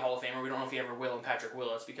should be a Hall of Famer. We don't know if he ever will, in Patrick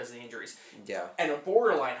Willis, because of the injuries. Yeah. And a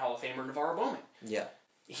borderline Hall of Famer, Navarro Bowman. Yeah.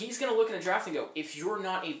 He's going to look in the draft and go, if you're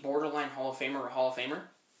not a borderline Hall of Famer or Hall of Famer,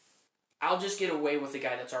 I'll just get away with the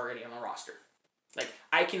guy that's already on the roster. Like,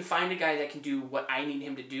 I can find a guy that can do what I need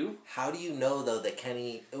him to do. How do you know, though,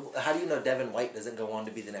 how do you know Devin White doesn't go on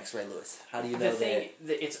to be the next Ray Lewis? How do you know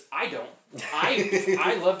I don't.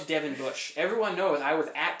 I loved Devin Bush. Everyone knows I was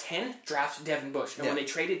at 10, draft Devin Bush. And when they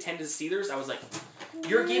traded 10 to the Steelers, I was like,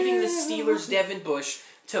 you're giving the Steelers Devin Bush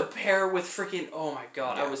to pair with freaking, oh my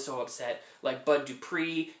god, I was so upset. Like Bud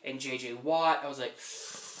Dupree and J.J. Watt, I was like...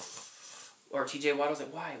 Or T.J. Watt, I was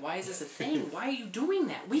like, why? Why is this a thing? Why are you doing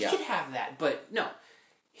that? We could have that. But no.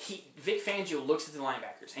 Vic Fangio looks at the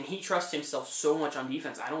linebackers, and he trusts himself so much on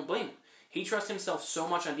defense. I don't blame him. He trusts himself so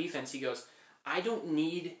much on defense. He goes, I don't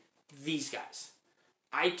need these guys.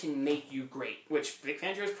 I can make you great, which Vic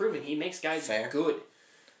Fangio has proven. He makes guys good.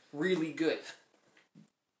 Really good.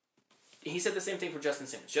 He said the same thing for Justin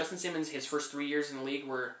Simmons. Justin Simmons, his first 3 years in the league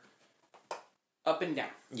were up and down.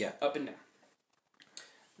 Yeah. Up and down.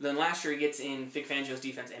 Then last year he gets in Vic Fangio's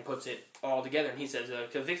defense and puts it all together. And he says,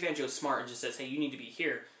 because Vic Fangio's smart and just says, hey, you need to be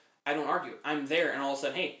here. I don't argue. I'm there. And all of a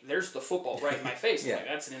sudden, hey, there's the football right in my face. Yeah. Like,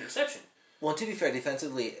 that's an interception. Well, to be fair,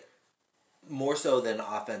 defensively, more so than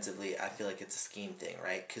offensively, I feel like it's a scheme thing,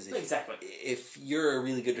 right? Because if you're a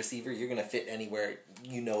really good receiver, you're going to fit anywhere.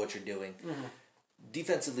 You know what you're doing. Mm-hmm.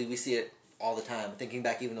 Defensively, we see it all the time. Thinking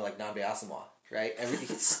back even to like Nnamdi Asomugha, right?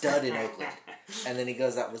 Everything stud in Oakland, and then he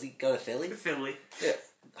goes out. Was he go to Philly? Philly. Yeah,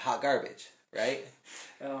 hot garbage, right?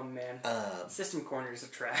 Oh man, system corners are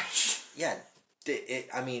trash. Yeah,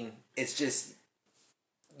 I mean, it's just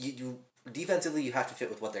you defensively you have to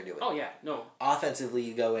fit with what they're doing. Oh yeah, no. Offensively,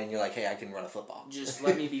 you go in, you're like, hey, I can run a football. Just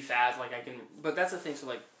let me be fast, like I can. But that's the thing. So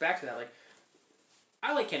like back to that, like.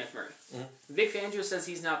 I like Kenneth Murray. Mm-hmm. Vic Fangio says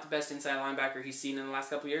he's not the best inside linebacker he's seen in the last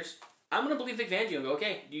couple of years. I'm going to believe Vic Fangio and go,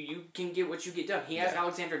 okay, you can get what you get done. He has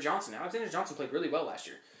Alexander Johnson. Alexander Johnson played really well last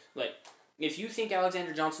year. Like, if you think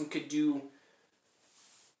Alexander Johnson could do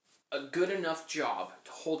a good enough job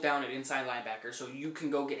to hold down an inside linebacker so you can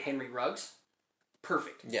go get Henry Ruggs,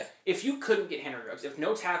 perfect. Yeah. If you couldn't get Henry Ruggs, if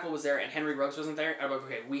no tackle was there and Henry Ruggs wasn't there, I'd be like,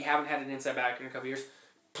 okay, we haven't had an inside back in a couple of years.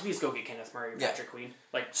 Please go get Kenneth Murray or Patrick Queen.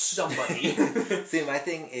 Like, somebody. See, my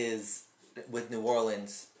thing is, with New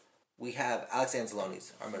Orleans, we have Alex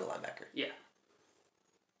Anzalone's our middle linebacker. Yeah.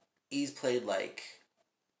 He's played, like,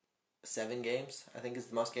 7 games, I think is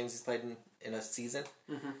the most games he's played in a season.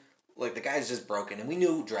 Mm-hmm. Like, the guy's just broken. And we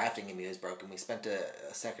knew drafting him he was broken. We spent a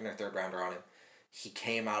second or third rounder on him. He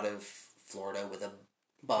came out of Florida with a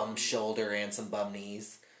bum shoulder and some bum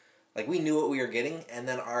knees. Like, we knew what we were getting. And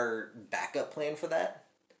then our backup plan for that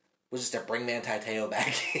was just to bring Manti Te'o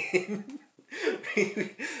back in.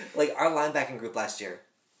 Like, our linebacking group last year,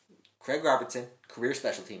 Craig Robertson, career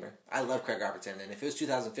special teamer. I love Craig Robertson, and if it was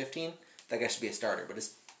 2015, that guy should be a starter. But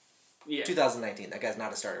it's 2019. That guy's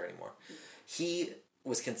not a starter anymore. He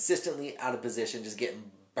was consistently out of position, just getting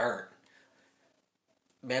burnt.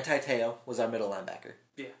 Manti Te'o was our middle linebacker.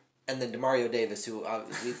 Yeah. And then Demario Davis, who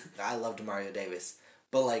I love Demario Davis.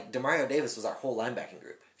 But, like, Demario Davis was our whole linebacking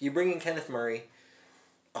group. If you bring in Kenneth Murray,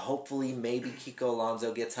 hopefully maybe Kiko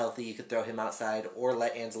Alonso gets healthy, you could throw him outside, or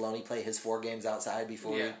let Anzalone play his 4 games outside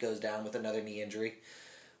before he goes down with another knee injury.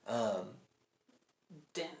 You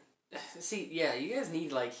guys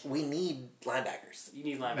need, like... We need linebackers. You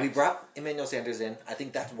need linebackers. We brought Emmanuel Sanders in. I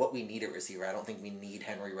think that's what we need at receiver. I don't think we need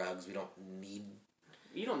Henry Ruggs. We don't need...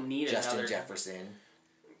 You don't need Justin Jefferson.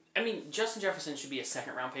 I mean, Justin Jefferson should be a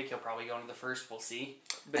second-round pick. He'll probably go into the first. We'll see.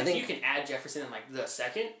 But if you can add Jefferson in, like, the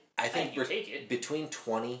second... I think you take it. Between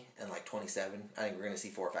 20 and like 27, I think we're going to see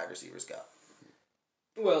 4 or 5 receivers go.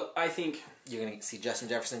 Well, I think... You're going to see Justin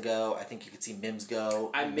Jefferson go. I think you could see Mims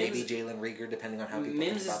go. Maybe Jalen Reagor, depending on how people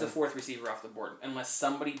Mims is the 4th receiver off the board, unless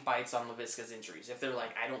somebody bites on Laviska's injuries. If they're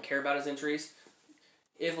like, I don't care about his injuries.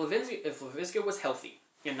 If Laviska was healthy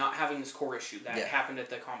and not having this core issue that happened at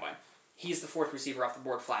the Combine, he's the 4th receiver off the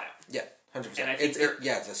board flat out. Yeah, 100%. And I think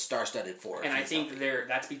it's a star-studded 4. And I think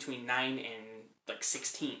that's between 9 and... like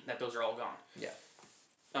 16, that those are all gone. Yeah.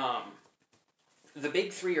 The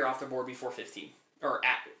big 3 are off the board before 15. Or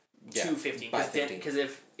at 2:15. Because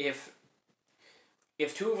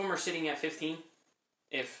if 2 of them are sitting at 15,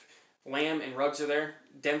 if Lamb and Ruggs are there,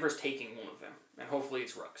 Denver's taking one of them. And hopefully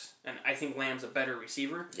it's Ruggs. And I think Lamb's a better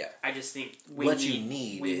receiver. Yeah. I just think we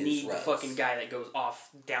need the fucking guy that goes off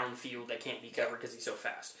downfield that can't be covered because he's so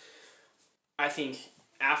fast. I think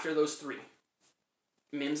after those 3,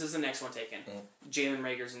 Mims is the next one taken. Jalen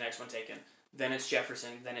Reagor's the next one taken. Then it's Jefferson.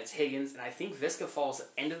 Then it's Higgins. And I think Viska falls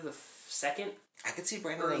at the end of the second. I could see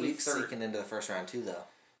Brandon Ayuk sneaking into the first round too, though.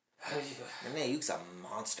 Brandon Ayuk's a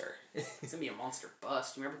monster. He's going to be a monster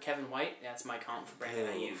bust. You remember Kevin White? That's my comp for Brandon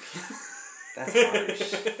Ayuk. That's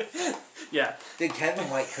harsh. Yeah. Dude, Kevin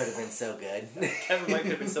White could have been so good. Kevin White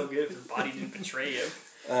could have been so good if his body didn't betray him.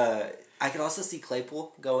 I could also see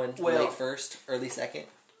Claypool going late first, early second.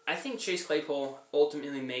 I think Chase Claypool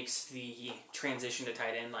ultimately makes the transition to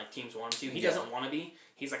tight end like teams want him to. He doesn't want to be.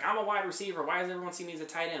 He's like, I'm a wide receiver. Why does everyone see me as a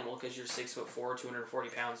tight end? Well, because you're 6'4", 240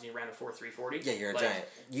 pounds, and you ran a 4.340. Yeah, you're a giant.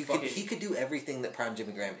 He could do everything that prime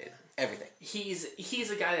Jimmy Graham did. Everything. He's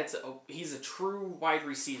a guy he's a true wide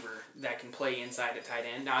receiver that can play inside at tight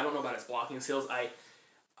end. Now, I don't know about his blocking skills.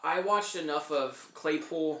 I watched enough of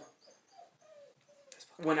Claypool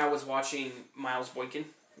when I was watching Miles Boykin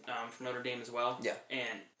from Notre Dame as well. Yeah.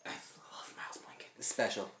 And I love Miles Boykin.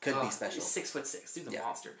 special. Could be special. He's 6'6". Dude's a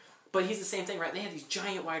monster. But he's the same thing, right? They have these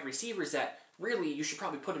giant wide receivers that really you should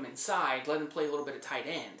probably put him inside, let him play a little bit of tight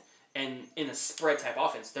end. And in a spread type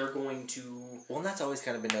offense, they're going to. Well, and that's always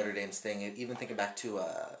kind of been Notre Dame's thing. Even thinking back to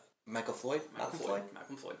Michael Floyd. Malcolm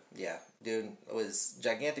Floyd. Yeah, dude was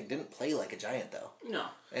gigantic. Didn't play like a giant though. No.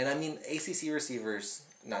 And I mean, ACC receivers.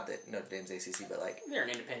 Not that Notre Dame's ACC, but like they're an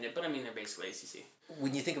independent. But I mean, they're basically ACC.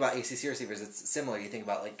 When you think about ACC receivers, it's similar. You think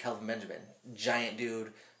about like Kelvin Benjamin, giant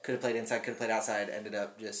dude, could have played inside, could have played outside, ended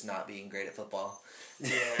up just not being great at football.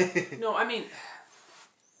 Yeah. No, I mean.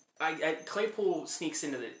 Claypool sneaks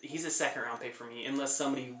into he's a second round pick for me unless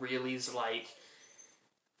somebody really is like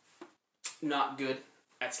not good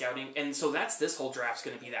at scouting, and so this whole draft's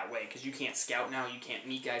going to be that way because you can't scout now, you can't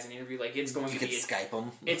meet guys in an interview, like it's going to be Skype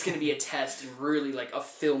them. It's going to be a test and really like a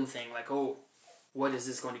film thing, like what is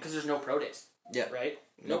this going to, because there's no pro days, right?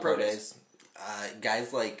 No pro days.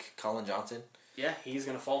 Guys like Colin Johnson, he's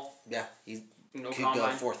going to fall. He no could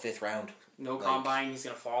combine. go 4th, 5th round. No combine, he's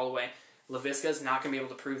going to fall away. Laviska's not going to be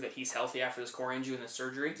able to prove that he's healthy after this core injury and the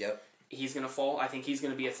surgery. Yep. He's going to fall. I think he's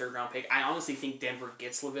going to be a 3rd round pick. I honestly think Denver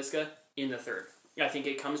gets Laviska in the 3rd. I think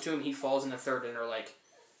it comes to him, he falls in the 3rd, and they're like,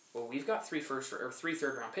 well, we've got 3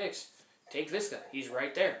 3rd round picks. Take Viska. He's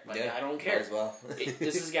right there. Like, I don't care. Might as well.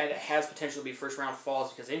 This is a guy that has potential to be 1st round,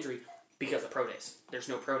 falls because of injury, because of pro days. There's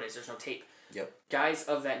no pro days. There's no tape. Yep. Guys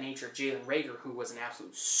of that nature, Jalen Reagor, who was an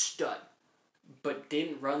absolute stud, but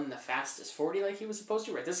didn't run the fastest 40 like he was supposed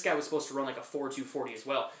to. Right, this guy was supposed to run like a 4.2 40 as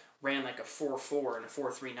well. Ran like a 4.4 and a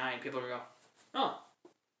 4.39. People are going to go, oh,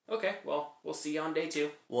 okay, well, we'll see you on day 2.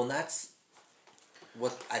 Well, and that's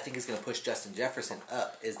what I think is going to push Justin Jefferson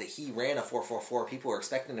up, is that he ran a 4.44. People were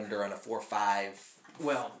expecting him to run a 4.5.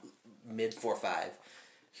 Well, mid 4.5.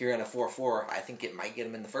 He ran a 4.4. I think it might get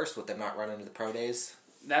him in the 1st with them not running to the pro days.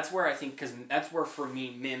 That's where I think, because that's where for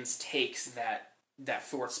me Mims takes that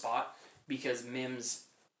 4th spot. Because Mims,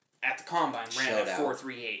 at the combine, ran at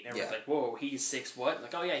 4.38. Everyone's like, whoa, he's 6 what?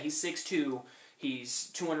 Like, oh yeah, he's 6'2". He's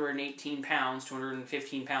 218 pounds,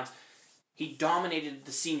 215 pounds. He dominated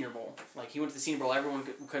the Senior Bowl. Like, he went to the Senior Bowl. Everyone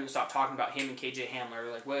couldn't stop talking about him and KJ Hamler.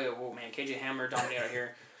 They're like, whoa, man, KJ Hamler dominated out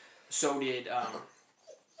here. So did,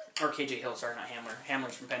 or KJ Hill, sorry, not Hamler.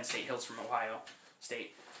 Hamler's from Penn State, Hill's from Ohio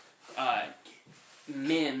State.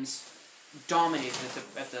 Mims dominated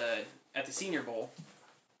at the Senior Bowl.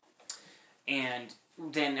 And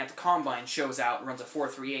then at the combine shows out, runs a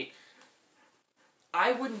 4.38.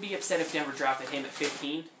 I wouldn't be upset if Denver drafted him at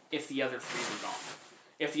 15 if the other 3 were gone.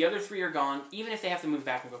 If the other 3 are gone, even if they have to move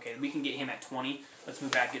back and go, okay, we can get him at 20, let's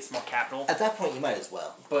move back, get some more capital. At that point, you might as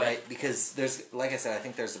well, but, right? Because there's, like I said, I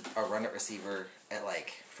think there's a run at receiver at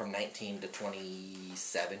like from 19 to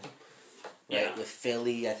 27. Right? Yeah. With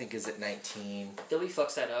Philly, I think is at 19. Philly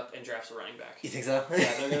fucks that up and drafts a running back. You think so?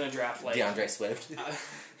 Yeah, they're gonna draft like DeAndre Swift.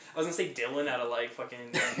 I was gonna say Dylan out of like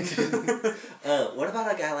fucking. What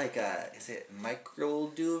about a guy like is it Michael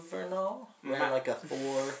Duvernay? Ran like a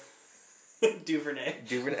 4. Duvernay.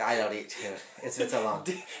 I don't eat. It's been so long.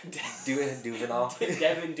 Duvernay.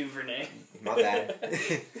 Devin Duvernay. My bad.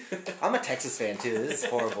 I'm a Texas fan too. This is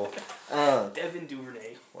horrible. Devin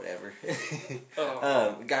Duvernay. Whatever.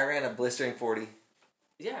 Guy ran a blistering 40.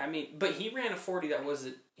 Yeah, I mean, but he ran a 40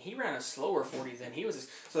 he ran a slower 40 than he was.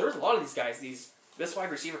 So there's a lot of these guys. This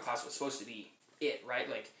wide receiver class was supposed to be it, right?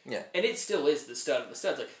 Like, yeah. And it still is the stud of the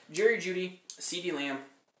studs. Like Jerry Jeudy, CeeDee Lamb,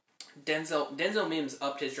 Denzel Mims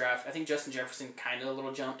upped his draft. I think Justin Jefferson kind of a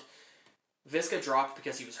little jumped. Viska dropped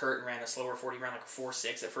because he was hurt and ran a slower 40, ran like a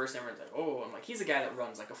 4.6 at first. And everyone's like, oh, I'm like, he's a guy that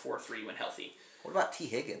runs like a 4.3 when healthy. What about T.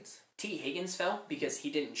 Higgins? T. Higgins fell because he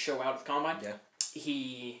didn't show out at the combine. Yeah.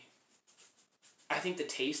 I think the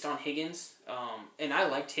taste on Higgins, and I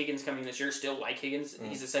liked Higgins coming this year, still like Higgins.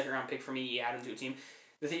 He's a 2nd round pick for me. You add him to a team.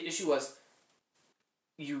 The issue was,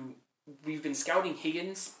 we've been scouting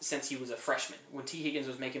Higgins since he was a freshman, when T. Higgins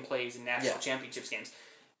was making plays in national championships games.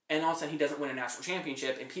 And all of a sudden he doesn't win a national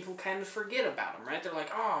championship, and people kind of forget about him, right? They're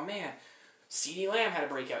like, oh man, CeeDee Lamb had a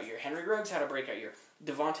breakout year. Henry Ruggs had a breakout year.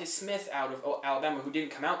 Devontae Smith out of Alabama, who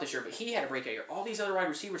didn't come out this year, but he had a breakout year. All these other wide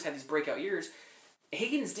receivers had these breakout years.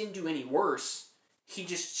 Higgins didn't do any worse. He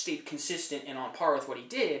just stayed consistent and on par with what he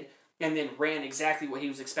did, and then ran exactly what he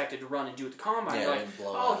was expected to run and do at the combine. Yeah,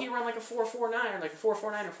 like, he ran like a 4.49 or like a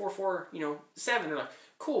 4.49 or 4.7. They're like,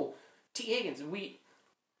 cool. T. Higgins,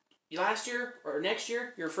 last year or next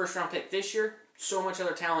year, you're a 1st round pick. This year, so much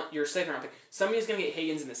other talent, you're a 2nd round pick. Somebody's going to get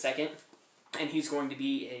Higgins in the 2nd, and he's going to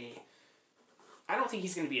be I don't think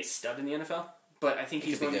he's going to be a stud in the NFL, but I think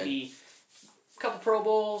he's going to be a couple Pro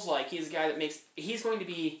Bowls. Like, he's a guy that he's going to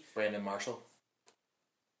be... Brandon Marshall?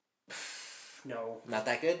 No. Not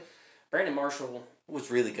that good? Brandon Marshall...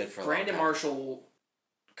 was really good for a Brandon long time. Marshall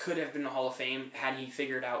could have been in the Hall of Fame had he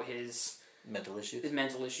figured out his mental issues. His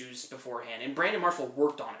mental issues beforehand. And Brandon Marshall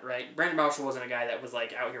worked on it, right? Brandon Marshall wasn't a guy that was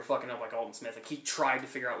like out here fucking up like Alton Smith. Like he tried to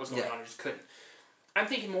figure out what's going on and just couldn't. I'm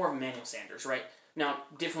thinking more of Emmanuel Sanders, right? Now,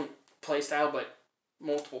 different play style, but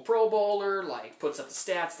multiple Pro Bowler, like puts up the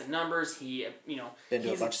stats, the numbers. He, been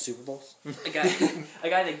to a bunch of Super Bowls. a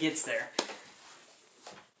guy that gets there.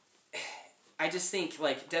 I just think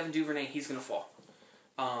like Devin Duvernay, he's gonna fall.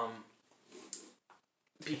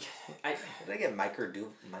 Did I get Michael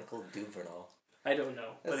Duvernay? I don't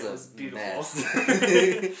know, but it was beautiful.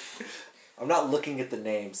 I'm not looking at the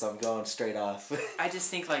name, so I'm going straight off. I just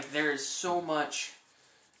think like there's so much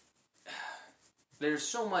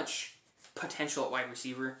potential at wide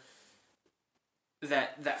receiver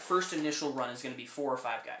that first initial run is going to be 4 or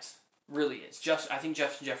 5 guys. Really is. I think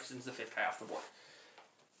Justin Jefferson's the 5th guy off the board.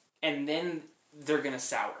 And then they're going to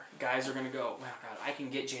sour. Guys are going to go, wow, God, I can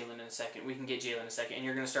get Jalen in a second. We can get Jalen in a second. And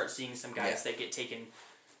you're going to start seeing some guys that get taken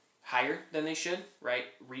higher than they should, right?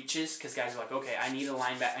 Reaches, because guys are like, okay, I need a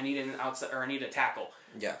linebacker, I need an outside, or I need a tackle.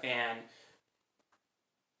 Yeah. And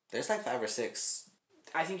there's like 5 or 6.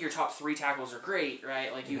 I think your top 3 tackles are great,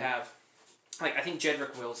 right? Like you have, like I think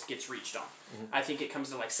Jedrick Wills gets reached on. Mm-hmm. I think it comes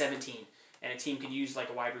to like 17, and a team could use like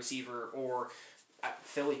a wide receiver or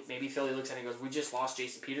Philly. Maybe Philly looks at it and goes, we just lost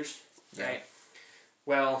Jason Peters, right?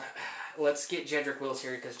 Well, let's get Jedrick Wills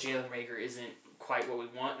here because Jalen Reagor isn't quite what we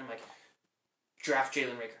want. And I'm like, draft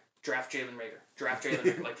Jalen Reagor. Draft Jalen Reagor. Draft Jalen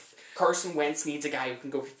Reagor. Like Carson Wentz needs a guy who can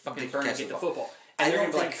go fucking burn and get the football. And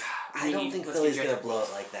I don't think Philly's going to blow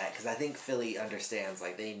it like that because I think Philly understands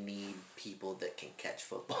like they need people that can catch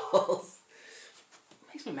footballs.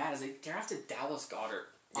 What makes me mad is they drafted Dallas Goedert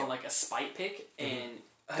on like a spite pick and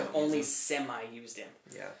have only semi-used him.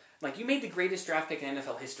 Yeah. Like you made the greatest draft pick in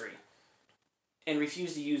NFL history and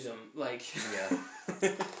refused to use him. Like yeah.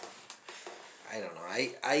 I don't know.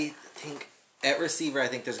 I think at receiver, I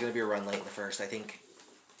think there's going to be a run late in the first. I think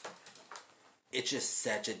it's just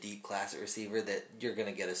such a deep class at receiver that you're going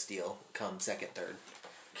to get a steal come second, third.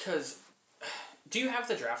 Because, do you have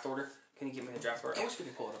the draft order? Can you give me the draft order? I wish we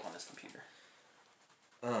could pull it up on this computer.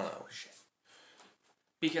 Oh, shit.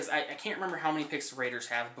 Because I can't remember how many picks the Raiders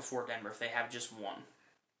have before Denver, if they have just one.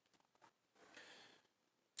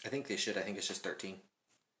 I think they should. I think it's just 13.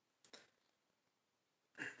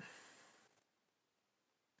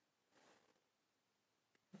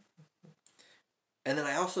 And then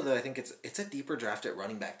I also, though, I think it's a deeper draft at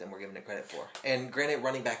running back than we're giving it credit for. And granted,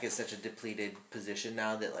 running back is such a depleted position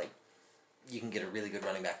now that, like, you can get a really good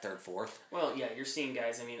running back third, fourth. Well, yeah, you're seeing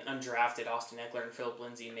guys, I mean, undrafted Austin Eckler and Philip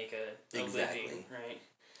Lindsay make a exactly. living, right?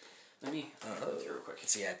 Let me go through real quick.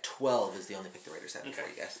 So, yeah, 12 is the only pick the Raiders have for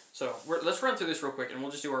you guys. So, let's run through this real quick, and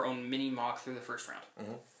we'll just do our own mini mock through the first round.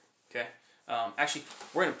 Mm-hmm. Okay? Actually,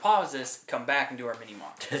 we're going to pause this, come back, and do our mini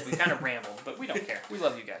mock. Because we kind of rambled, but we don't care. We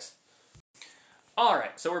love you guys.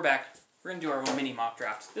 Alright, so we're back. We're going to do our own mini mock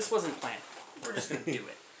draft. This wasn't planned. We're just going to do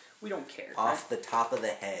it. We don't care. Off the top of the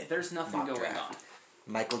head. There's nothing going draft. on.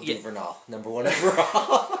 Michael Duvernay, number 1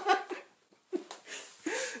 overall.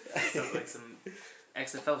 Sounds like some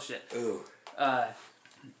XFL shit. Ooh.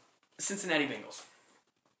 Cincinnati Bengals.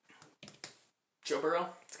 Joe Burrow?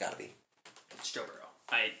 It's got to be. It's Joe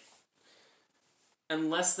Burrow.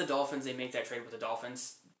 Unless the Dolphins, they make that trade with the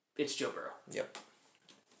Dolphins, it's Joe Burrow. Yep.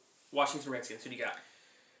 Washington Redskins, who do you got?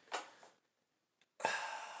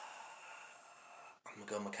 I'm going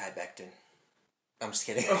to go Mekhi Becton. I'm just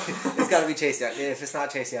kidding. It's got to be Chase Young. If it's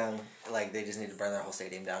not Chase Young, like, they just need to burn their whole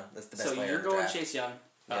stadium down. That's the best player in the draft. So you're going Chase Young.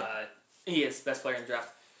 Yep. He is best player in the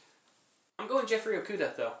draft. I'm going Jeffrey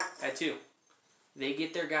Okudah, though, at 2. They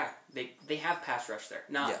get their guy. They have pass rush there.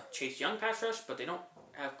 Not Chase Young pass rush, but they don't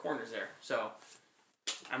have corners there. So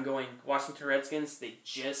I'm going Washington Redskins. They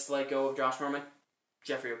just let go of Josh Norman.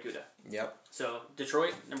 Jeffrey Okudah. Yep. So,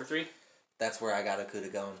 Detroit, number 3. That's where I got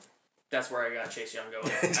Okudah going. That's where I got Chase Young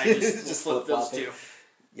going. I just flipped those 2.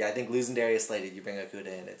 Yeah, I think losing Darius Slayton, you bring Okudah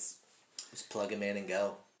in, it's just plug him in and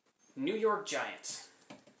go. New York Giants.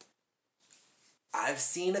 I've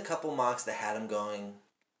seen a couple mocks that had him going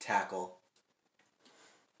tackle.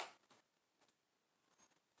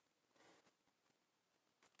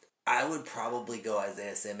 I would probably go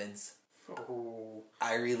Isaiah Simmons. Oh.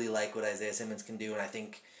 I really like what Isaiah Simmons can do, and I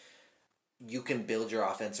think you can build your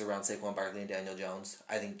offense around Saquon Barkley and Daniel Jones.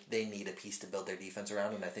 I think they need a piece to build their defense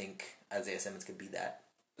around, and I think Isaiah Simmons could be that.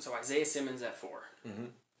 So Isaiah Simmons at 4 mm-hmm.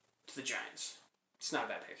 to the Giants. It's not a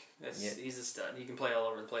bad pick. He's a stud. He can play all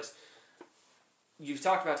over the place. You've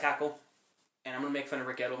talked about tackle, and I'm going to make fun of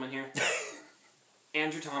Rick Edelman here.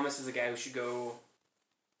 Andrew Thomas is a guy who should go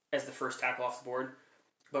as the first tackle off the board.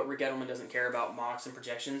 But Rick Edelman doesn't care about mocks and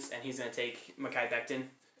projections, and he's going to take Mekhi Becton.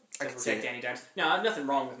 I to can see protect it. Danny Dimes. No, nothing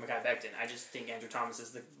wrong with Mekhi Becton. I just think Andrew Thomas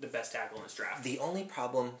is the best tackle in this draft. The only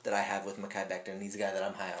problem that I have with Mekhi Becton, he's a guy that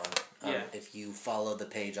I'm high on. Yeah. If you follow the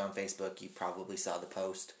page on Facebook, you probably saw the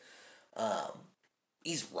post.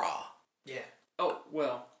 He's raw. Yeah. Oh,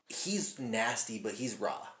 well. He's nasty, but he's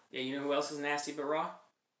raw. Yeah, you know who else is nasty but raw?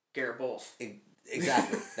 Garrett Bowles.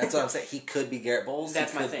 Exactly. That's what I'm saying. He could be Garrett Bowles.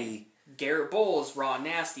 That's my thing. Garrett Bowles, raw and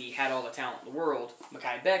nasty, had all the talent in the world.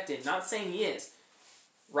 Mekhi Becton, not saying he is.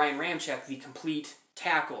 Ryan Ramczyk, the complete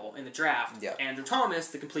tackle in the draft. Yeah. Andrew Thomas,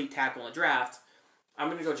 the complete tackle in the draft. I'm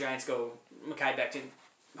going to go Giants, go Mekhi Becton.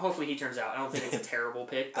 Hopefully he turns out. I don't think it's a terrible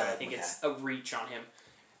pick, but I think it's a reach on him.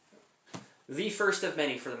 The first of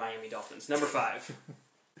many for the Miami Dolphins. Number 5.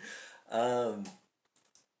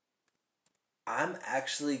 I'm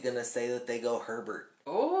actually going to say that they go Herbert.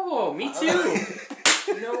 Oh, me too.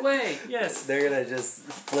 No way. Yes. They're going to just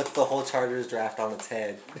flip the whole Chargers draft on its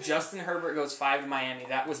head. Justin Herbert goes 5 to Miami.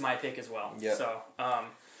 That was my pick as well. Yep. So,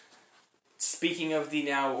 speaking of the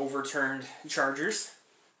now overturned Chargers,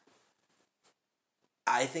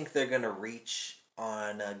 I think they're going to reach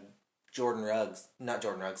on Jordan Ruggs. Not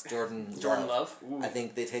Jordan Ruggs. Jordan Love. Ooh. I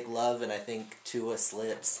think they take Love, and I think Tua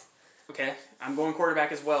slips. Okay, I'm going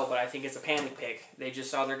quarterback as well, but I think it's a panic pick. They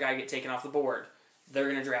just saw their guy get taken off the board. They're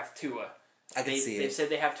going to draft Tua. I can see it. They've said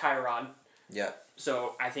they have Tyrod. Yeah.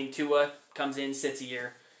 So I think Tua comes in, sits a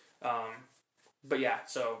year. But yeah,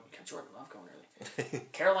 so you got Jordan Love going early.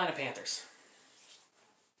 Carolina Panthers.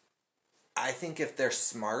 I think if they're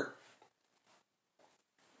smart,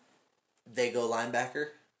 they go linebacker,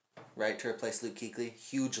 right, to replace Luke Kuechly.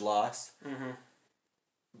 Huge loss. Mm-hmm.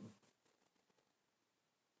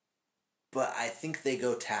 But I think they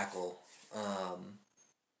go tackle. Gotta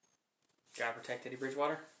protect Teddy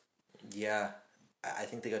Bridgewater? Yeah, I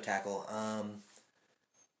think they go tackle. I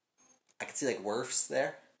could see like Wirfs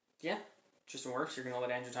there. Yeah, Tristan Wirfs. You're gonna let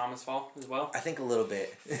Andrew Thomas fall as well? I think a little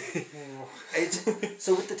bit.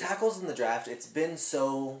 So with the tackles in the draft, it's been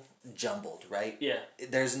so jumbled, right? Yeah.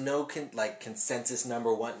 There's no consensus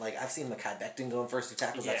number one. Like I've seen Mekhi Becton going first at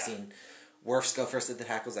tackles. Yeah. I've seen Wirfs go first at the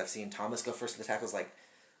tackles. I've seen Thomas go first at the tackles. Like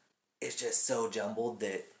it's just so jumbled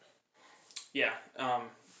that. Yeah.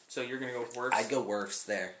 So you're gonna go with Wirfs? I'd go Wirfs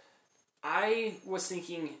there. I was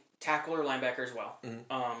thinking tackle or linebacker as well.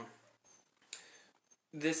 Mm-hmm.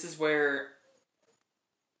 This is where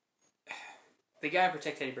they gotta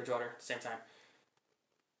protect Teddy Bridgewater at the same time.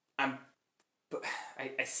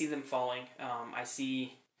 I see them falling. I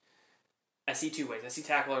see two ways. I see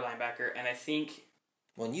tackle or linebacker, and I think.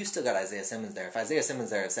 Well, and you still got Isaiah Simmons there. If Isaiah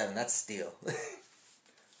Simmons there at 7, that's a steal.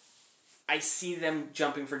 I see them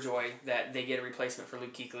jumping for joy that they get a replacement for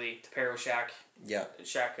Luke Kuechly to pair with Shaq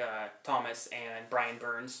Thomas and Brian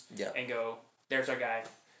Burns, and go, there's our guy,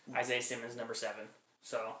 Isaiah Simmons, number 7.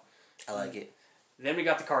 So I like it. Then we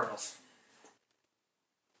got the Cardinals.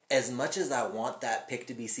 As much as I want that pick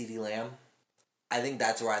to be CeeDee Lamb, I think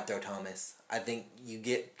that's where I'd throw Thomas. I think you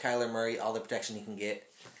get Kyler Murray, all the protection you can get.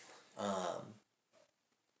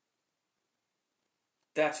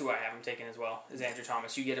 That's who I have him taking as well, is Andrew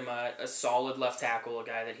Thomas. You get him a solid left tackle, a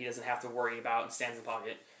guy that he doesn't have to worry about and stands in the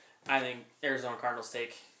pocket. I think Arizona Cardinals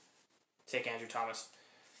take Andrew Thomas.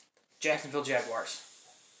 Jacksonville Jaguars.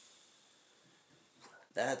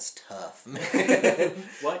 That's tough, man.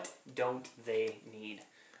 What don't they need?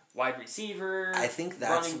 Wide receiver. I think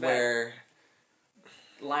that's running back, where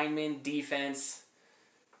lineman, defense.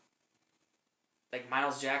 Like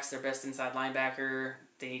Miles Jack's their best inside linebacker.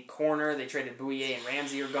 They need corner. They traded Bouye and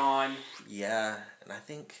Ramsey are gone. Yeah, and I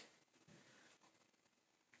think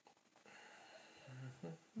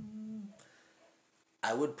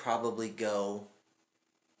I would probably go.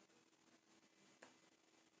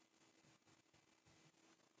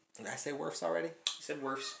 Did I say Wirfs already? You said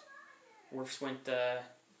Wirfs. Wirfs went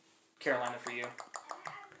Carolina for you.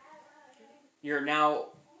 You're now.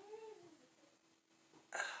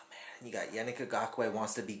 You got Yannick Ngakoue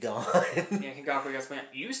wants to be gone. Yeah, Ngakoue got spent.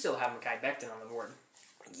 You still have Mekhi Becton on the board.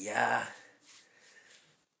 Yeah.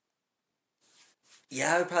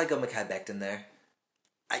 Yeah, I would probably go Mekhi Becton there.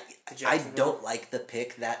 I don't like the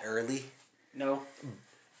pick that early. No.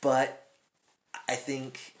 But I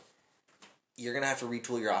think you're going to have to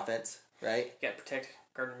retool your offense, right? You got to protect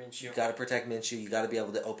Gardner Minshew. You got to protect Minshew. You got to be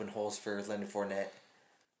able to open holes for Leonard Fournette.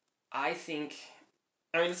 I think...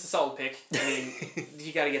 I mean, it's a solid pick. I mean,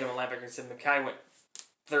 you got to get him a linebacker. So Mekhi went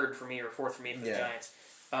 3rd for me or 4th for me for the Giants.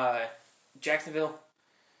 Jacksonville,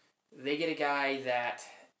 they get a guy that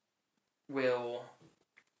will,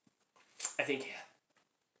 I think,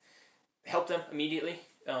 help them immediately.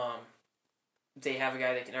 They have a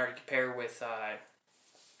guy they can already compare with,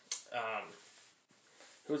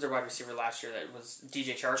 who was their wide receiver last year? That was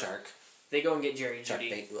DJ Chark. Chark. They go and get Jerry Chark Jeudy.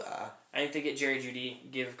 Bait. I think they get Jerry Jeudy,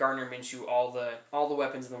 give Gardner Minshew all the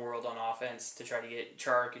weapons in the world on offense to try to get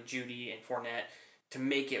Chark and Jeudy and Fournette to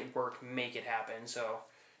make it work, make it happen. So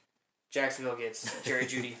Jacksonville gets Jerry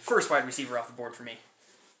Jeudy, first wide receiver off the board for me.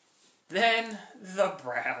 Then the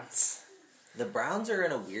Browns. The Browns are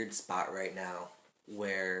in a weird spot right now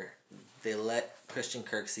where they let Christian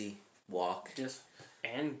Kirksey walk.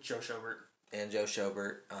 And Joe Schobert.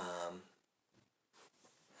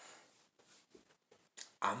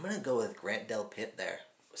 I'm going to go with Grant Delpit there.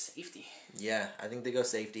 Safety. Yeah, I think they go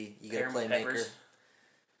safety. You get a playmaker. Peppers.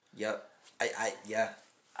 Yep.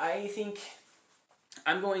 I think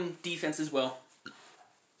I'm going defense as well.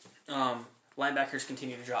 Linebackers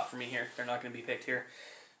continue to drop for me here. They're not going to be picked here.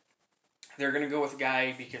 They're going to go with a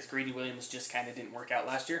guy because Greedy Williams just kind of didn't work out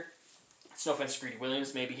last year. It's no offense to Greedy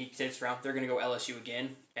Williams. Maybe he takes around. They're going to go LSU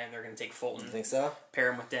again, and they're going to take Fulton. You think so?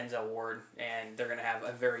 Pair him with Denzel Ward, and they're going to have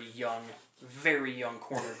a very young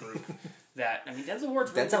corner group. Denzel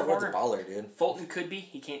Ward's a baller, dude. Fulton could be.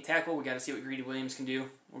 He can't tackle. We got to see what Greedy Williams can do.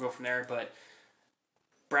 We'll go from there. But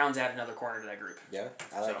Browns add another corner to that group. Yeah,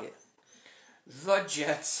 I like it. The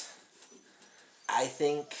Jets. I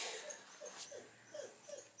think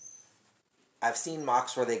I've seen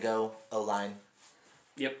mocks where they go O-line.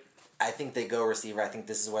 Yep. I think they go receiver. I think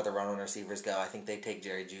this is where the run-on receivers go. I think they take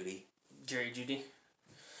Jerry Jeudy. Jerry Jeudy.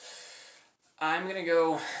 I'm going to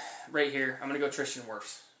go right here. I'm going to go Tristan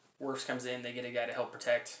Wirfs. Wirfs comes in. They get a guy to help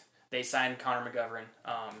protect. They signed Connor McGovern.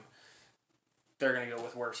 They're going to go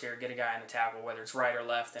with Wirfs here. Get a guy on the tackle, whether it's right or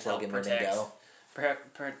left, and help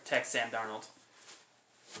protect Sam Darnold.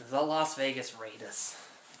 The Las Vegas Raiders.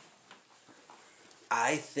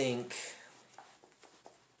 I think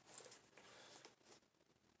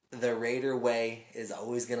the Raider way is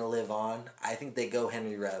always going to live on. I think they go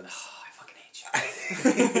Henry Ruggs. Oh, I fucking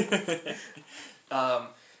hate you.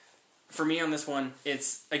 For me on this one,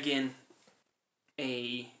 it's, again,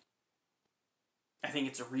 I think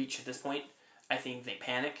it's a reach at this point. I think they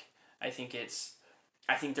panic. I think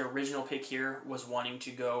their original pick here was wanting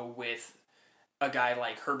to go with a guy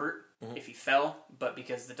like Herbert if he fell, but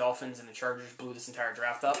because the Dolphins and the Chargers blew this entire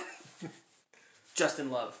draft up, Jordan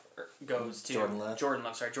Love goes to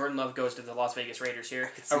the Las Vegas Raiders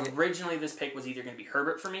here. Originally, this pick was either going to be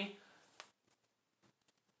Herbert for me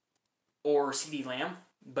or CeeDee Lamb,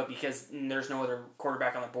 but because there's no other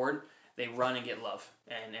quarterback on the board, they run and get Love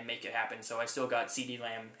and make it happen. So I still got CeeDee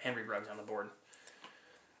Lamb, Henry Ruggs on the board.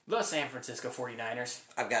 The San Francisco 49ers.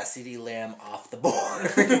 I've got CeeDee Lamb off the board.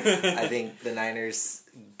 I think the Niners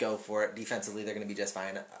go for it. Defensively, they're going to be just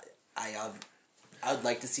fine. I would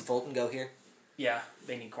like to see Fulton go here. Yeah,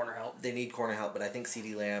 they need corner help. But I think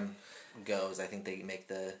CeeDee Lamb goes. I think they make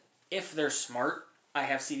the... If they're smart, I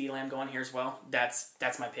have CeeDee Lamb going here as well. That's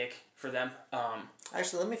my pick for them.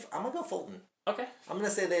 Actually, I'm going to go Fulton. Okay. I'm going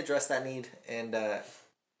to say they address that need, and...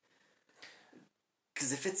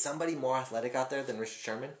 Because if it's somebody more athletic out there than Richard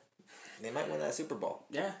Sherman, they might win that Super Bowl.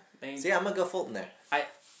 Yeah. So yeah, I'm going to go Fulton there.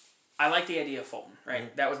 I like the idea of Fulton, right?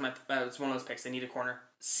 Mm-hmm. That was one of those picks. They need a corner.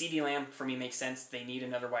 CeeDee Lamb, for me, makes sense. They need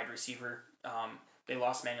another wide receiver. They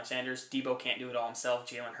lost Emmanuel Sanders. Debo can't do it all himself.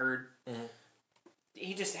 Jalen Hurd. Mm-hmm.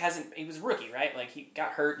 He just hasn't... He was a rookie, right? Like, he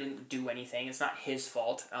got hurt, didn't do anything. It's not his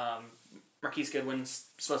fault. Marquise Goodwin's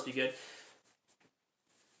supposed to be good.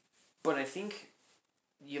 But I think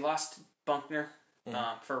you lost Buckner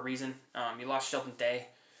for a reason. You lost Sheldon Day.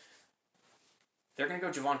 They're going to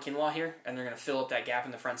go Javon Kinlaw here, and they're going to fill up that gap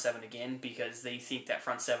in the front seven again because they think that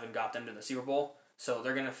front seven got them to the Super Bowl. So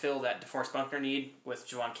they're going to fill that DeForest Buckner need with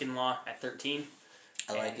Javon Kinlaw at 13.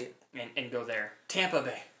 I like it. And go there. Tampa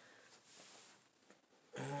Bay.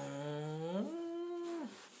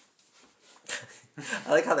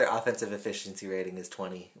 I like how their offensive efficiency rating is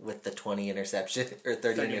 20 with the 20 interception or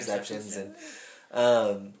 30 interceptions. And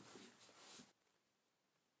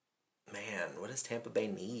man, what does Tampa Bay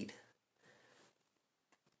need?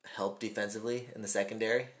 Help defensively in the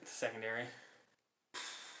secondary?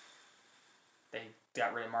 They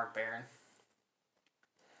got rid of Mark Barron.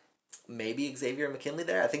 Maybe Xavier McKinley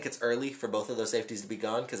there. I think it's early for both of those safeties to be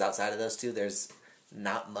gone because outside of those two, there's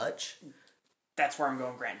not much. That's where I'm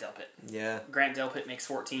going Grant Delpit. Yeah. Grant Delpit makes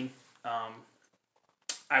 14.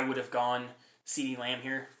 I would have gone CeeDee Lamb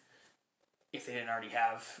here if they didn't already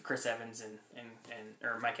have Chris Evans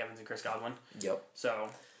or Mike Evans and Chris Godwin. Yep. So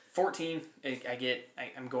 14,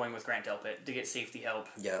 I'm going with Grant Delpit to get safety help.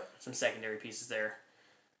 Yep. Some secondary pieces there.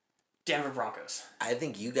 Denver Broncos. I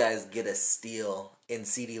think you guys get a steal in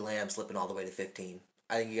CeeDee Lamb slipping all the way to 15.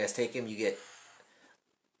 I think you guys take him, you get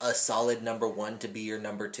a solid number 1 to be your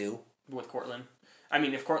number 2. With Cortland. I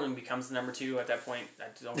mean, if Cortland becomes the number 2 at that point, I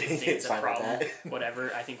don't think it's a Fine with problem. that.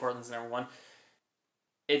 Whatever. I think Cortland's the number 1.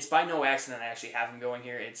 It's by no accident I actually have him going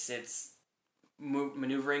here. It's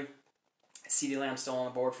maneuvering. CeeDee Lamb's still on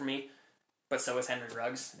the board for me, but so is Henry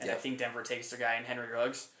Ruggs. And I think Denver takes their guy in Henry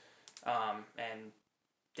Ruggs. And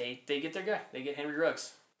they get their guy. They get Henry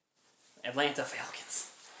Ruggs. Atlanta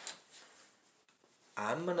Falcons.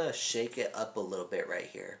 I'm going to shake it up a little bit right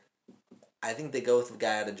here. I think they go with the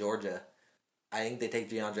guy out of Georgia. I think they take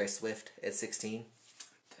DeAndre Swift at 16.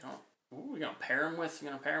 You're gonna pair him with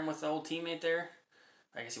the old teammate there.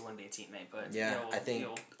 I guess he wouldn't be a teammate, but yeah, I think the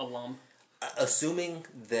old alum. Assuming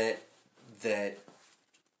that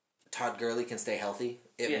Todd Gurley can stay healthy,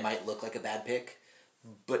 it might look like a bad pick.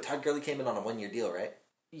 But Todd Gurley came in on a 1-year deal, right?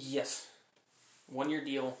 Yes, 1-year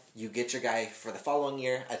deal. You get your guy for the following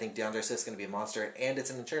year. I think DeAndre Swift's going to be a monster, and it's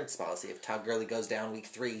an insurance policy. If Todd Gurley goes down week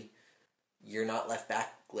 3, you're not left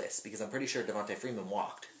backless, because I'm pretty sure Devontae Freeman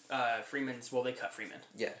walked. They cut Freeman.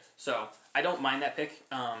 Yeah. So, I don't mind that pick.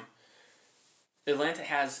 Atlanta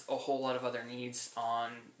has a whole lot of other needs on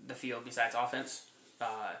the field besides offense.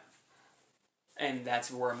 And that's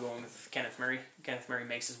where I'm going with Kenneth Murray. Kenneth Murray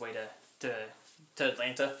makes his way to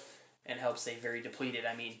Atlanta and helps stay very depleted.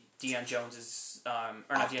 I mean, Deion Jones is...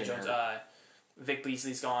 Vic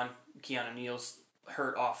Beasley's gone. Keanu Neal's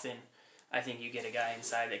hurt often. I think you get a guy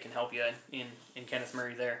inside that can help you in Kenneth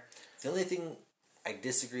Murray there. The only thing I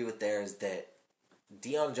disagree with there is that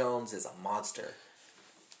Deion Jones is a monster.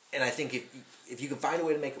 And I think if you can find a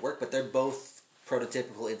way to make it work, but they're both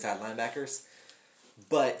prototypical inside linebackers.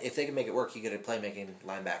 But if they can make it work, you get a playmaking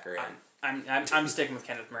linebacker. I'm sticking with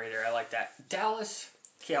Kenneth Murray there. I like that. Dallas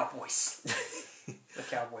Cowboys. The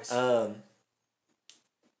Cowboys.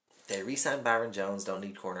 They re-signed Byron Jones. Don't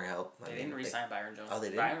need corner help. They didn't re-sign Byron Jones. Oh, they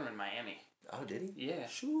didn't? Byron in Miami. Oh, did he? Yeah.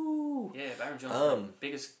 Shoo. Yeah, Byron Jones is the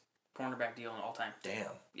biggest cornerback deal in all time. Damn.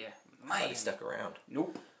 Yeah. I thought he stuck around.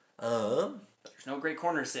 Nope. There's no great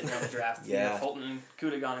corners sitting on the draft. Yeah. Fulton and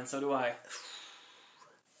Kuda gone, and so do I.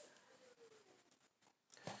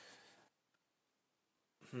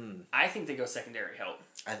 I think they go secondary help.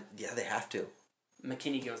 Yeah, they have to.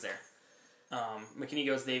 McKinney goes there.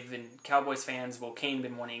 They've been Cowboys fans. Well, Kane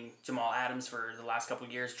been wanting Jamal Adams for the last couple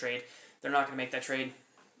of years trade. They're not going to make that trade.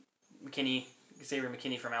 Xavier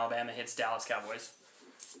McKinney from Alabama hits Dallas Cowboys.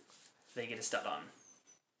 They get a stud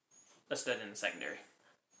in the secondary.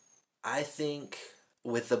 I think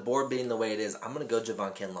with the board being the way it is, I'm going to go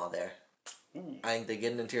Javon Kinlaw there. Ooh. I think they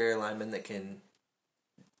get an interior lineman that can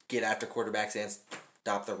get after quarterbacks and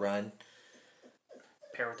stop the run.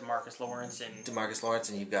 Pair with DeMarcus Lawrence,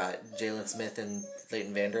 and you've got Jalen Smith and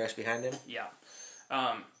Leighton Vander Esch behind him. Yeah.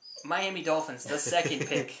 Miami Dolphins, the second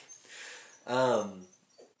pick. I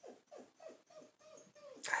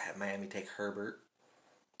had Miami take Herbert.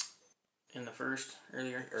 In the first,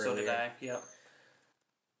 earlier. So did I, yep.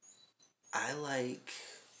 I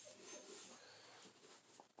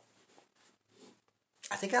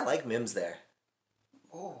think I like Mims there.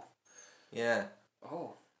 Oh. Yeah.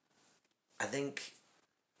 Oh. I think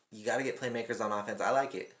you got to get playmakers on offense. I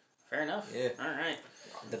like it. Fair enough. Yeah. All right.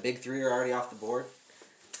 The big 3 are already off the board.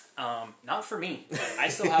 Not for me. I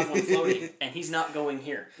still have one floating, and he's not going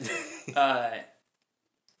here.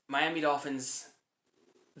 Miami Dolphins,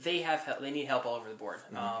 they need help all over the board.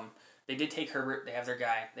 Mm-hmm. They did take Herbert. They have their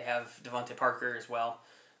guy. They have Devontae Parker as well.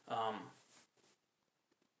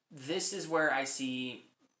 This is where I see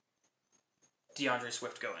DeAndre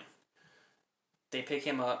Swift going. They pick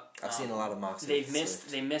him up. I've seen a lot of mocks. They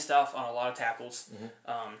missed off on a lot of tackles.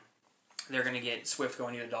 Mm-hmm. They're going to get Swift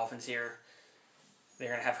going to the Dolphins here. They're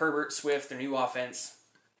going to have Herbert, Swift, their new offense.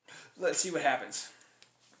 Let's see what happens.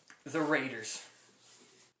 The Raiders.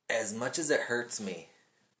 As much as it hurts me,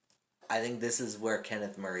 I think this is where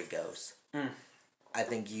Kenneth Murray goes. I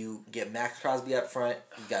think you get Max Crosby up front.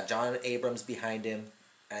 You got John Abrams behind him.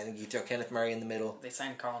 I think you throw Kenneth Murray in the middle. They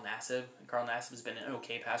signed Carl Nassib. And Carl Nassib's been an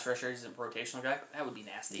okay pass rusher. He's a rotational guy. That would be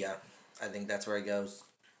nasty. Yeah, I think that's where he goes.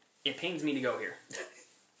 It pains me to go here.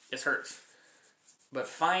 It hurts. But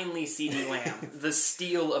finally, CeeDee Lamb, the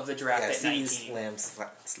steal of the draft at 19. If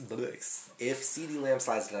CeeDee Lamb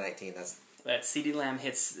slides to 19, that CeeDee Lamb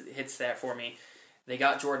hits that for me. They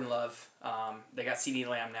got Jordan Love. They got CeeDee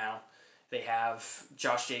Lamb now. They have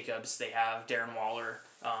Josh Jacobs. They have Darren Waller.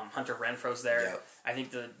 Hunter Renfro's there. Yep. I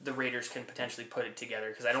think the Raiders can potentially put it together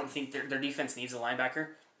because I don't think their defense needs a linebacker.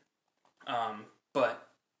 But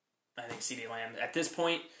I think CeeDee Lamb, at this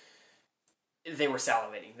point, they were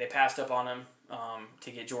salivating. They passed up on him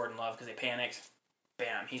to get Jordan Love because they panicked.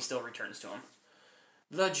 Bam, he still returns to him.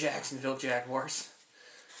 The Jacksonville Jaguars.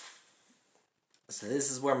 So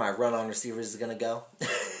this is where my run on receivers is going to go.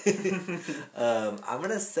 I'm going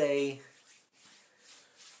to say...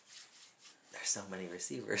 There's so many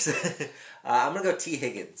receivers. I'm going to go T.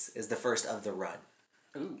 Higgins is the first of the run.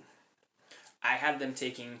 Ooh. I had them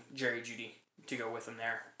taking Jerry Jeudy to go with them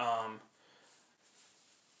there.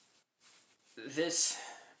 This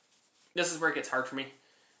is where it gets hard for me.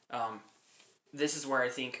 This is where I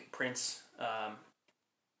think Prince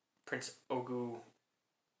Ogu...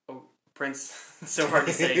 Prince, it's so hard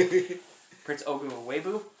to say. Prince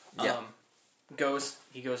Oguewebu goes.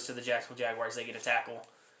 He goes to the Jacksonville Jaguars. They get a tackle,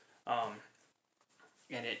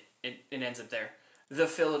 and it ends up there. The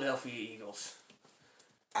Philadelphia Eagles.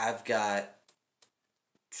 I've got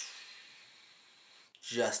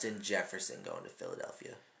Justin Jefferson going to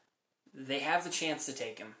Philadelphia. They have the chance to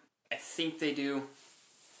take him. I think they do.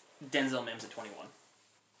 Denzel Mims at 21.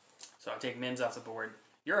 So I'll take Mims off the board.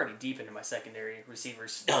 You're already deep into my secondary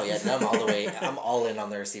receivers. Oh, yeah, I'm all the way. I'm all in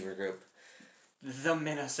on the receiver group. The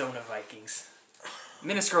Minnesota Vikings.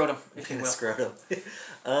 Minnescrotum, if you will.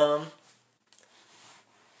 Minnescrotum.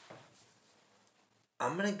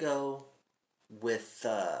 I'm going to go with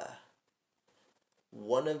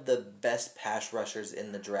one of the best pass rushers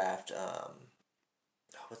in the draft.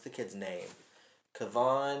 What's the kid's name?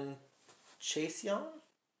 Kavon Chaseon?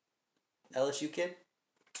 LSU kid?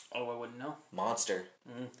 Oh, I wouldn't know. Monster.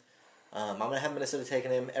 Mm-hmm. I'm going to have Minnesota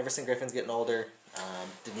taking him. Everson Griffin's getting older.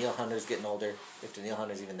 Danielle Hunter's getting older. If Danielle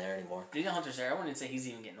Hunter's even there anymore. Danielle Hunter's there. I wouldn't say he's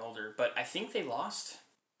even getting older, but I think they lost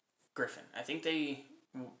Griffin. I think they...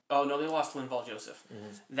 Oh, no, they lost Linval Joseph.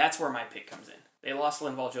 Mm-hmm. That's where my pick comes in. They lost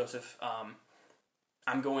Linval Joseph.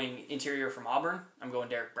 I'm going interior from Auburn. I'm going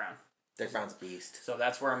Derek Brown. Derek Brown's a beast. So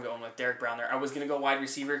that's where I'm going with Derek Brown there. I was going to go wide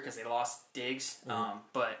receiver because they lost Diggs,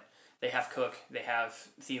 but they have Cook, they have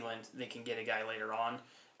Thielen, they can get a guy later on.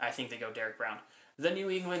 I think they go Derek Brown. The New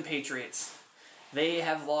England Patriots, they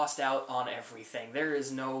have lost out on everything. There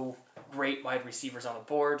is no great wide receivers on the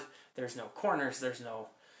board. There's no corners. There's no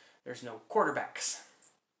quarterbacks.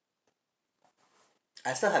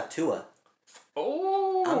 I still have Tua.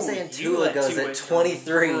 Oh, I'm saying Tua goes at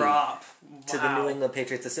 23 to the New England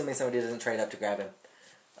Patriots, assuming somebody doesn't trade up to grab him.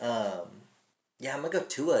 Yeah, I'm going to go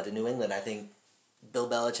Tua to New England. I think Bill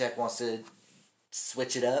Belichick wants to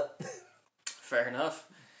switch it up. Fair enough.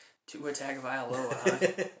 Tua Tagovailoa,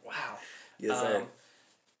 huh? Wow. Yes, sir.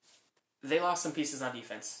 They lost some pieces on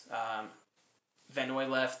defense. Van Noy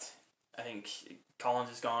left. I think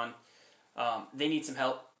Collins is gone. They need some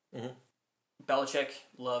help. Mm-hmm. Belichick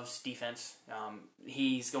loves defense.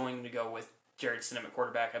 He's going to go with Jared Stidham at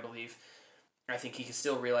quarterback, I believe. I think he can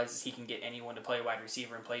still realize he can get anyone to play wide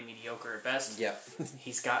receiver and play mediocre at best. Yep.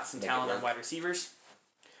 He's got some talent on wide receivers.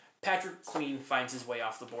 Patrick Queen finds his way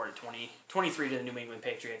off the board at 23 to the New England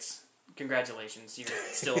Patriots. Congratulations, you're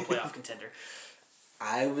still a playoff contender.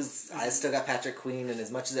 I still got Patrick Queen, and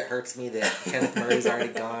as much as it hurts me that Kenneth Murray's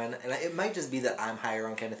already gone, and it might just be that I'm higher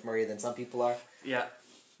on Kenneth Murray than some people are. Yeah.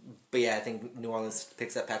 But yeah, I think New Orleans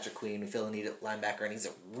picks up Patrick Queen. We feel a need at linebacker, and he's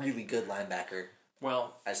a really good linebacker.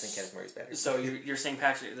 Well, I just think Kenneth Murray's better. So you're saying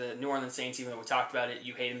Patrick, the New Orleans Saints, even though we talked about it,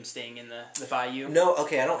 you hate him staying in the Bayou? No,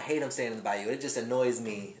 okay, I don't hate him staying in the Bayou. It just annoys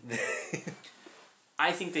me.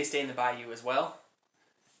 I think they stay in the Bayou as well.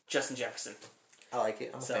 Justin Jefferson. I like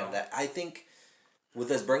it. I'm a fan of that. I think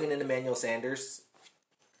with us bringing in Emmanuel Sanders,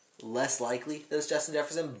 less likely that it's Justin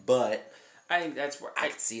Jefferson, but I think that's where I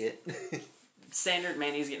can see it. Sanders,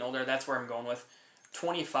 man, he's getting older. That's where I'm going with.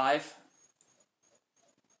 25.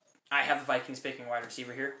 I have the Vikings picking wide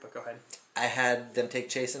receiver here, but go ahead. I had them take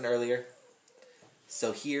Chasen earlier.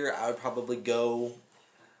 So here I would probably go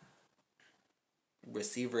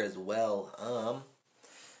receiver as well.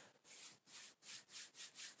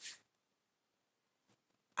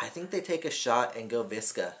 I think they take a shot and go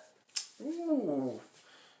Visca. Ooh.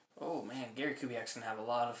 Oh, man, Gary Kubiak's going to have a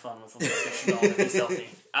lot of fun with Laviska Shenault if he's healthy.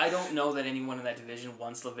 I don't know that anyone in that division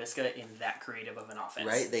wants Laviska in that creative of an offense.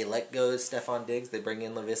 Right? They let go of Stephon Diggs. They bring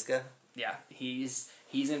in Laviska. Yeah, he's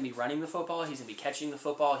going to be running the football. He's going to be catching the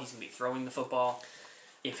football. He's going to be throwing the football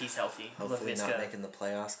if he's healthy. Hopefully Laviska. Not making the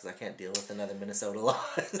playoffs because I can't deal with another Minnesota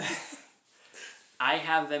loss. I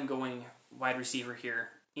have them going wide receiver here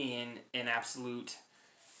in an absolute...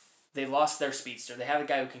 They lost their speedster. They have a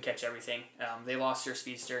guy who can catch everything. They lost their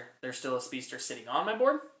speedster. There's still a speedster sitting on my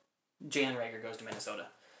board. Jalen Reagor goes to Minnesota.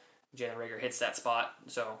 Jalen Reagor hits that spot.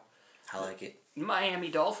 So I like it. Miami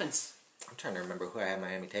Dolphins. I'm trying to remember who I had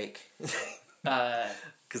Miami take.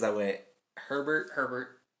 Because I went Herbert.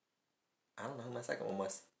 I don't know who my second one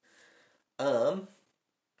was.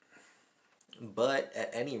 But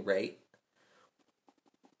at any rate,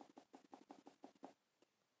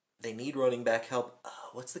 they need running back help.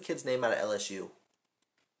 What's the kid's name out of LSU?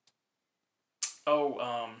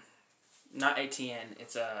 Oh, not ATN.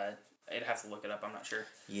 It's I'd have to look it up. I'm not sure.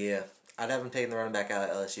 Yeah. I'd have him taking the running back out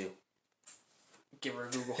at LSU. Give her a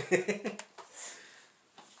Google.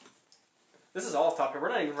 This is all off topic. We're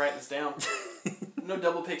not even writing this down. No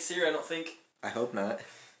double picks here, I don't think. I hope not.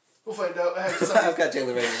 We'll find out. I've got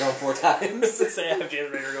Jalen Rager going 4 times. Say I have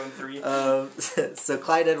Jalen Rager going 3. So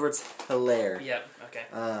Clyde Edwards-Helaire. Yep, okay.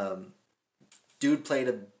 Dude played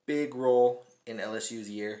a big role in LSU's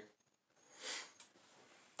year.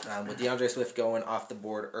 With DeAndre Swift going off the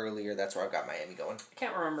board earlier, that's where I've got Miami going. I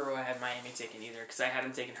can't remember who I had Miami taken either, because I had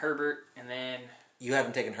him taken Herbert, and then... You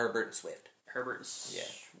haven't taken Herbert and Swift. Herbert and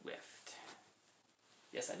Swift.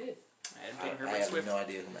 Yes, I did. I had taken Herbert I and have Swift. no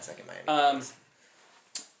idea who my second Miami is.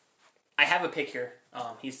 I have a pick here.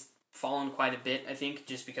 He's fallen quite a bit, I think,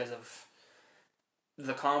 just because of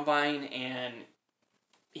the combine, and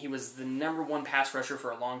he was the number 1 pass rusher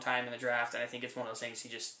for a long time in the draft, and I think it's one of those things,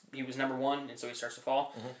 he was number 1, and so he starts to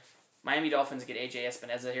fall. Mm-hmm. Miami Dolphins get AJ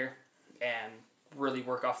Espinoza here, and really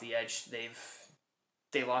work off the edge.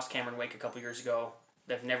 They lost Cameron Wake a couple years ago.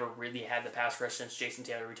 They've never really had the pass rush since Jason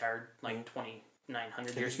Taylor retired, like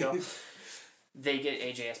 2,900 years ago. They get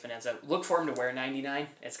AJ Espinoza. Look for him to wear 99.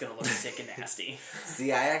 It's going to look sick and nasty.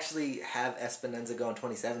 See, I actually have Espinoza going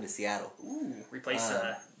 27 to Seattle. Ooh, replace...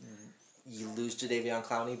 You lose Jadeveon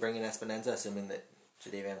Clowney, bring in Espinoza, assuming that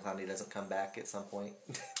Jadeveon Clowney doesn't come back at some point.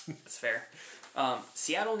 That's fair.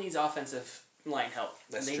 Seattle needs offensive line help.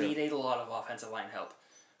 They need a lot of offensive line help.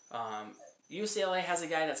 UCLA has a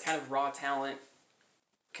guy that's kind of raw talent,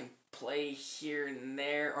 can play here and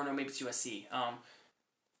there, or no, maybe it's USC.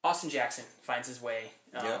 Austin Jackson finds his way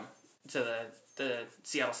to the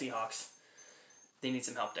Seattle Seahawks. They need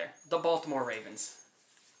some help there. The Baltimore Ravens.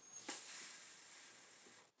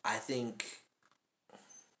 I think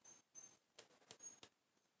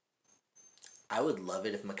I would love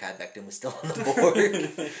it if Mekhi Becton was still on the board.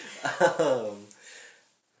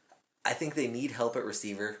 I think they need help at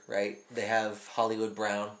receiver, right? They have Hollywood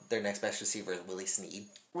Brown. Their next best receiver is Willie Snead.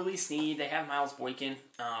 Willie Snead. They have Miles Boykin.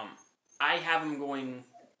 I have him going...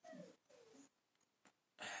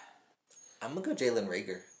 I'm going to go Jalen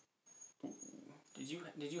Rager.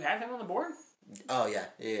 Did you have him on the board? Oh, yeah.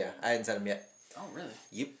 I hadn't said him yet. Oh, really?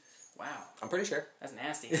 Yep. Wow. I'm pretty sure. That's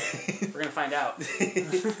nasty. We're going to find out.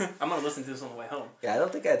 I'm going to listen to this on the way home. Yeah, I don't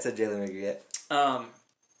think I had said Jalen Rager yet.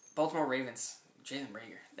 Baltimore Ravens. Jalen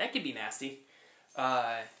Rager. That could be nasty.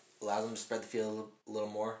 Allows them to spread the field a little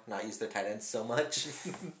more, not use their tight ends so much.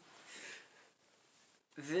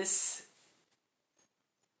 This...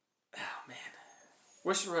 Oh, man.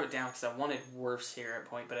 Wish I wrote it down because I wanted Wirfs here at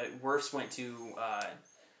point, but Wirfs went to...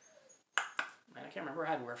 Man, I can't remember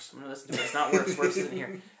I had Wirfs. I'm going to listen to it. It's not Wirfs. Wirfs isn't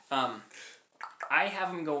here. I have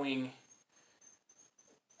him going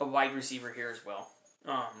a wide receiver here as well.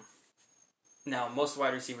 Now, most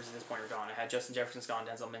wide receivers at this point are gone. I had Justin Jefferson's gone,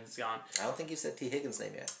 Denzel Mims is gone. I don't think you said T. Higgins'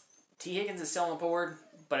 name yet. T. Higgins is still on the board,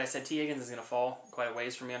 but I said T. Higgins is going to fall quite a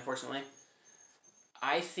ways for me, unfortunately.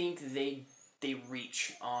 I think they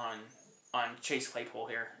reach on Chase Claypool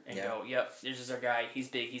here and go, yep, this is our guy. He's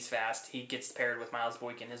big, he's fast. He gets paired with Miles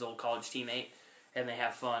Boykin, his old college teammate, and they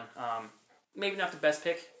have fun. Maybe not the best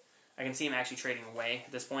pick. I can see him actually trading away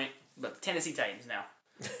at this point, but the Tennessee Titans now.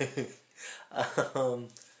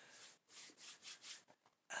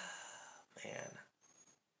 Man.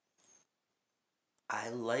 I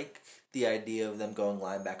like the idea of them going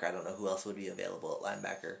linebacker. I don't know who else would be available at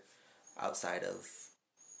linebacker outside of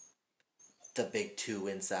the big two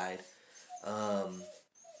inside.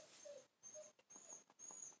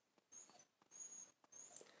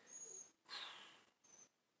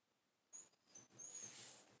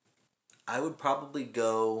 I would probably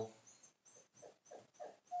go...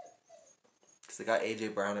 Because they got A.J.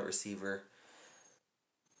 Brown at receiver.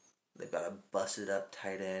 They've got a busted up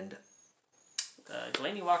tight end.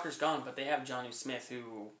 Delaney Walker's gone, but they have Jonnu Smith,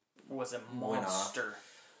 who was a monster.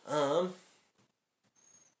 Yeah,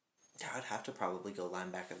 I'd have to probably go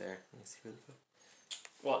linebacker there. Let me see really quick.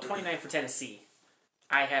 Well, at 29 for Tennessee,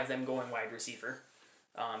 I have them going wide receiver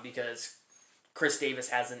because Chris Davis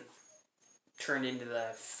hasn't turned into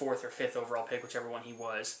the 4th or 5th overall pick, whichever one he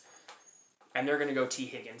was. And they're going to go T.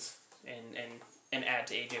 Higgins and add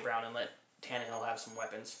to A.J. Brown and let Tannehill have some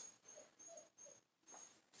weapons.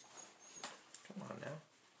 Come on now.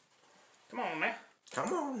 Come on now.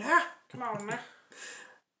 Come on now. Come on now.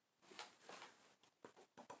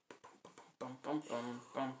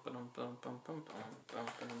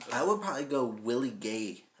 I would probably go Willie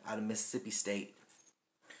Gay out of Mississippi State.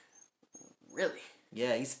 Really?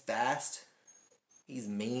 Yeah, he's fast. He's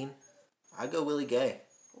mean. I'd go Willie Gay.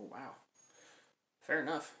 Oh, wow. Fair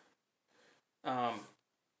enough.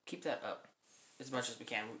 Keep that up. as much as we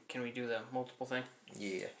can. Can we do the multiple thing?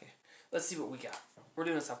 Yeah. Let's see what we got. We're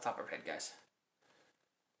doing this off the top of our head, guys.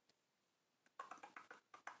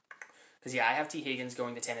 Because, yeah, I have T. Higgins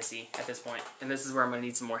going to Tennessee at this point, and this is where I'm going to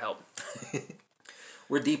need some more help.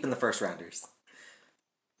 We're deep in the first rounders.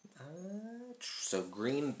 So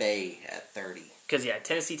Green Bay at 30. Because, yeah,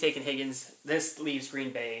 Tennessee taking Higgins. This leaves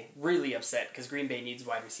Green Bay really upset because Green Bay needs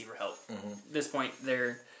wide receiver help. Mm-hmm. At this point,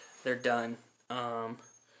 they're done. Bum,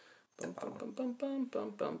 bum, bum, bum,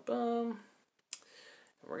 bum, bum, bum.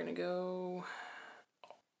 We're going to go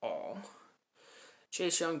all.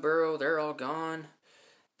 Chase Young, Burrow, they're all gone.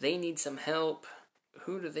 They need some help.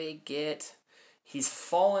 Who do they get? He's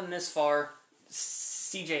fallen this far.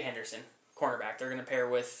 C.J. Henderson, cornerback. They're going to pair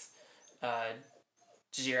with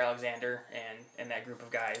Jair Alexander and that group of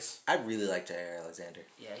guys. I really like Jair Alexander.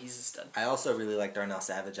 Yeah, he's a stud. I also really like Darnell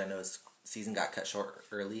Savage. I know his season got cut short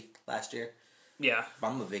early last year. Yeah. But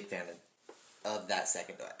I'm a big fan of that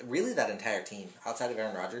second. Really, that entire team, outside of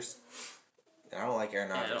Aaron Rodgers. And I don't like Aaron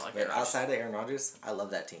Rodgers. I don't like but Aaron Rodgers. outside of Aaron Rodgers, I love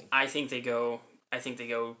that team. I think they go.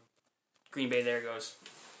 Green Bay there goes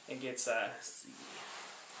and gets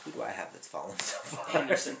Who do I have that's fallen so far?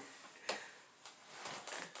 Henderson.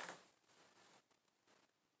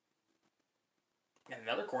 And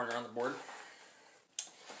another corner on the board.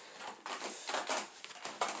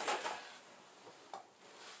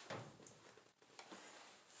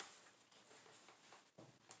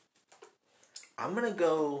 I'm going to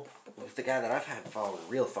go with the guy that I've had fall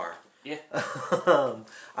real far. Yeah.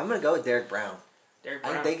 I'm going to go with Derek Brown. Derek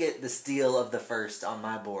I Brown. think they get the steal of the first on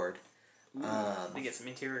my board. They get some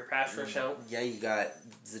interior pass rush help. Yeah, you got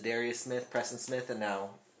Zadarius Smith, Preston Smith, and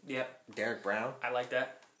now Yep. Derek Brown. I like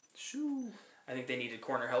that. Shoo. I think they needed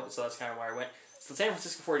corner help, so that's kind of why I went. So the San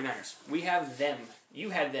Francisco 49ers, we have them.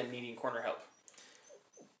 You had them needing corner help.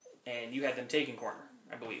 And you had them taking corner,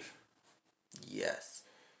 I believe. Yes.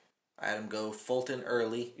 I had him go Fulton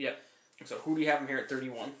early. Yep. So who do you have them here at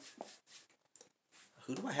 31?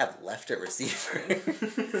 Who do I have left at receiver?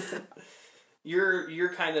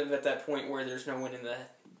 You're kind of at that point where there's no one in the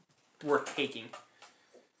worth taking.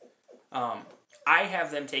 I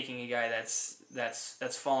have them taking a guy that's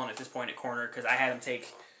fallen at this point at corner because I had him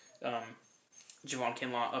take Javon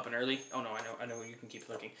Kinlaw up and early. Oh no, I know you can keep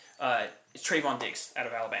looking. It's Trayvon Diggs out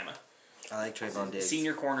of Alabama. I like Trayvon Diggs.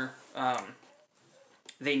 Senior corner.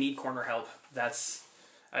 They need corner help.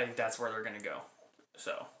 I think that's where they're going to go.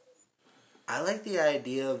 So I like the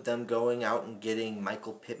idea of them going out and getting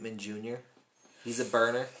Michael Pittman Jr. He's a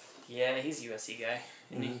burner. yeah, he's a USC guy,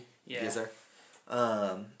 isn't he? Yeah. Yes, sir.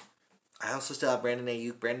 I also still have Brandon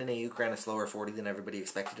Ayuk. Brandon Ayuk ran a slower 40 than everybody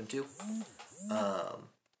expected him to.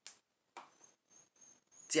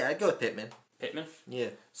 So yeah, I'd go with Pittman. Pittman. Yeah.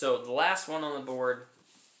 So the last one on the board,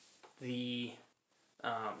 because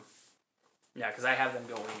I have them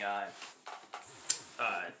going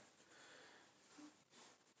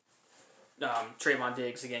Trayvon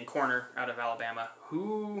Diggs again, corner out of Alabama.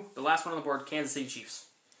 The last one on the board, Kansas City Chiefs.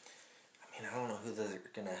 I mean, I don't know who they're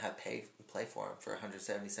gonna have play for him for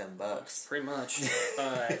 $177. Pretty much.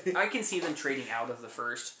 I can see them trading out of the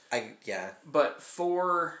first. Yeah. But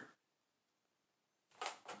for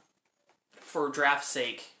draft's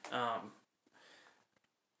sake, I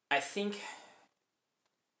think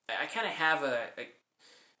I kind of have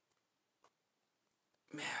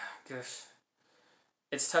gosh,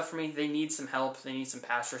 it's tough for me. They need some help. They need some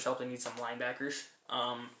pass rush help. They need some linebackers.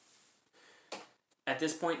 At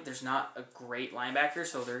this point, there's not a great linebacker,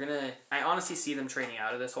 so they're gonna. I honestly see them trading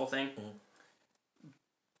out of this whole thing. Mm-hmm.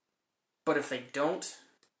 But if they don't,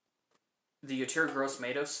 the Yotur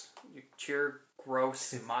Gross-Matos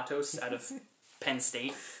out of Penn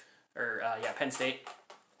State, Penn State.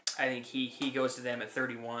 I think he goes to them at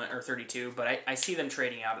 31 or 32, but I see them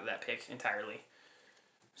trading out of that pick entirely.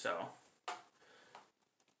 So.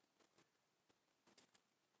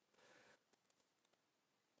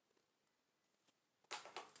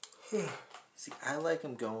 See, I like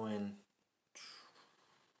him going.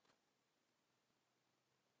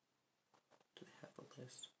 Do they have a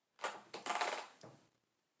list?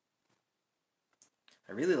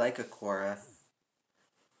 I really like Okora.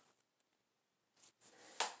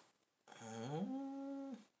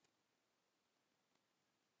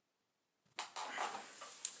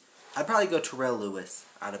 I'd probably go Terrell Lewis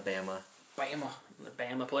out of Bama. The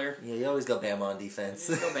Bama player. Yeah, you always go Bama on defense.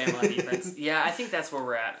 Go Bama on defense. Yeah, I think that's where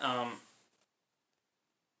we're at.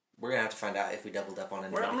 We're gonna have to find out if we doubled up on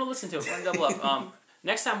anybody. I'm gonna listen to it. We're gonna double up.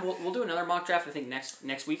 Next time we'll do another mock draft. I think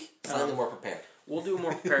next week. Slightly more prepared. We'll do a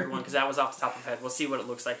more prepared one because that was off the top of the head. We'll see what it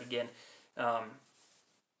looks like again.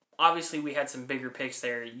 Obviously, we had some bigger picks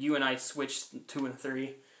there. You and I switched 2 and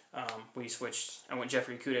 3. We switched. I went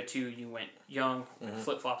Jeffrey Okudah 2. You went Young.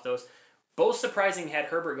 Flip-flopped those. Both surprising had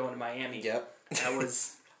Herbert going to Miami. Yep. That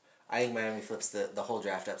was... I think Miami flips the whole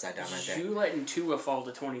draft upside down right there. You letting Tua fall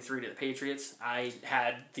to 23 to the Patriots. I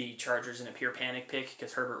had the Chargers in a pure panic pick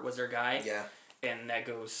because Herbert was their guy. Yeah. And that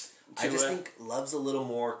goes Tua. I just think Love's a little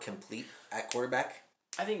more complete at quarterback.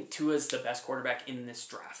 I think Tua's the best quarterback in this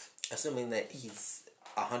draft. Assuming that he's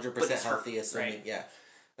 100% healthy.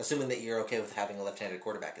 Assuming that you're okay with having a left-handed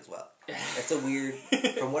quarterback as well. It's a weird...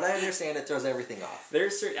 From what I understand, it throws everything off.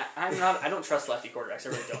 There's certain... I don't trust lefty quarterbacks.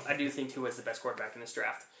 I really don't. I do think Tua is the best quarterback in this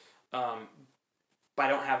draft. But I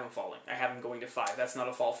don't have him falling. I have him going to 5. That's not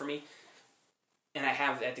a fall for me. And I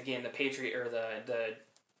have again the Patriot or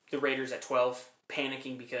the Raiders at 12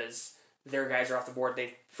 panicking because their guys are off the board.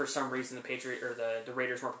 They for some reason the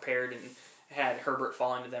Raiders weren't prepared and had Herbert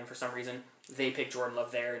fall into them for some reason. They picked Jordan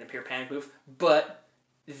Love there in a pure panic move, but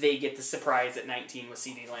they get the surprise at 19 with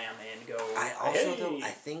CeeDee Lamb and go.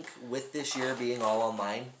 I think with this year being all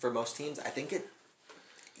online for most teams, I think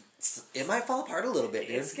it might fall apart a little bit,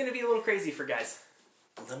 dude. It's going to be a little crazy for guys.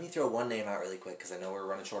 Let me throw one name out really quick because I know we're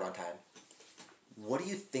running short on time. What do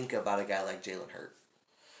you think about a guy like Jalen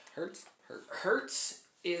Hurts? Hurts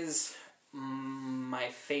is my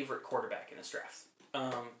favorite quarterback in this draft.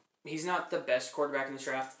 He's not the best quarterback in this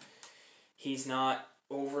draft. He's not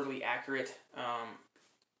overly accurate.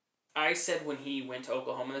 I said when he went to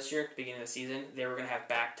Oklahoma this year, at the beginning of the season, they were going to have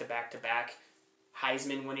back-to-back-to-back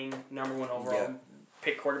Heisman-winning number 1 overall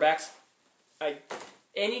pick quarterbacks.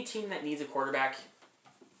 Any team that needs a quarterback...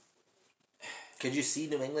 Could you see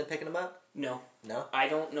New England picking him up? No. No? I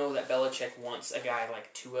don't know that Belichick wants a guy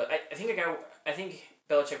like Tua. I think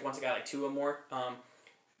Belichick wants a guy like Tua more.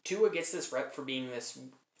 Tua gets this rep for being this...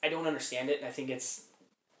 I don't understand it, and I think it's...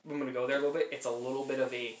 I'm going to go there a little bit. It's a little bit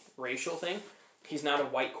of a racial thing. He's not a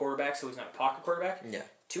white quarterback, so he's not a pocket quarterback. Yeah.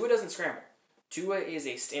 Tua doesn't scramble. Tua is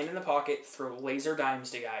a stand in the pocket, throw laser dimes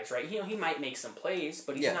to guys, right? He might make some plays,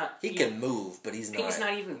 but he's not... He can move, but he's not... He's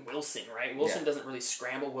not even Wilson, right? Wilson doesn't really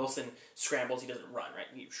scramble. Wilson scrambles, he doesn't run, right?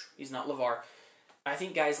 He's not LeVar. I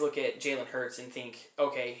think guys look at Jalen Hurts and think,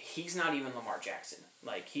 okay, he's not even Lamar Jackson.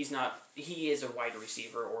 Like, he is a wide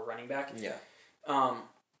receiver or running back. Yeah.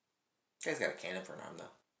 Guy's got a cannon for an arm, though.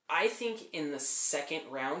 I think in the second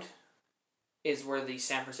round is where the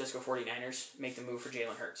San Francisco 49ers make the move for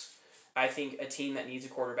Jalen Hurts. I think a team that needs a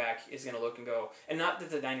quarterback is going to look and go, and not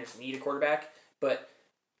that the Niners need a quarterback, but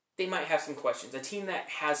they might have some questions. A team that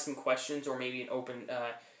has some questions, or maybe an open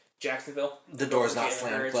Jacksonville. The door's not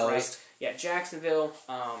slammed closed. Right? Yeah, Jacksonville.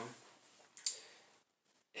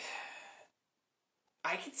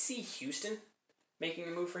 I could see Houston making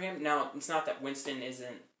a move for him. Now, it's not that Watson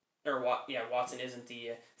isn't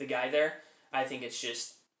the guy there. I think it's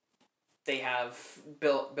just they have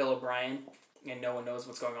Bill O'Brien, and no one knows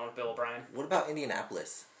what's going on with Bill O'Brien. What about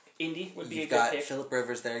Indianapolis? Indy would be a good pick. You've got Phillip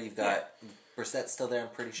Rivers there. You've got Brissett still there, I'm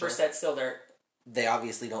pretty sure. Brissett's still there. They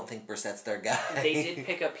obviously don't think Brissett's their guy. They did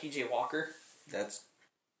pick up P.J. Walker. That's...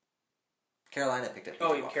 Carolina picked up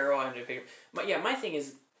P.J. Walker. Carolina did pick up... But my thing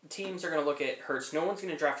is, teams are going to look at Hurts. No one's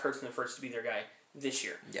going to draft Hurts in the first to be their guy this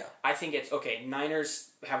year. Yeah. I think it's, okay, Niners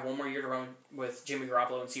have one more year to run with Jimmy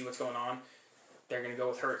Garoppolo and see what's going on. They're going to go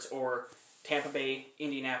with Hurts. Or Tampa Bay,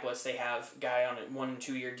 Indianapolis, they have guy on 1 and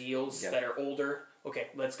 2 year deals that are older. Okay,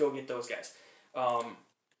 let's go get those guys.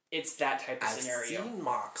 It's that type of scenario. I've seen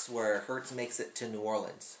mocks where Hurts makes it to New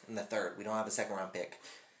Orleans in the 3rd. We don't have a 2nd round pick.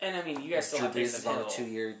 And I mean, you guys still have Taysom Hill. on a 2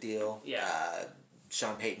 year deal. Yeah.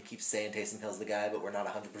 Sean Payton keeps saying Taysom Hill's the guy, but we're not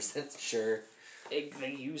 100% sure.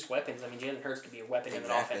 They use weapons. I mean, Jalen Hurts could be a weapon in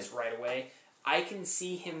an offense right away. I can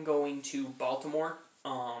see him going to Baltimore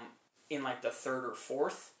in like the 3rd or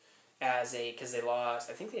 4th because they lost.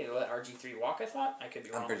 I think they let RG3 walk. I thought I could be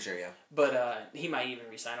wrong. I'm pretty sure, yeah. But he might even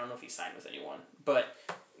resign. I don't know if he signed with anyone, but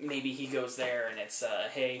maybe he goes there and it's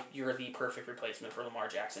hey, you're the perfect replacement for Lamar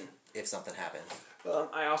Jackson if something happens.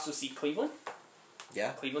 I also see Cleveland.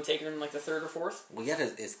 Yeah. Cleveland taking him like the 3rd or 4th. Well, yeah,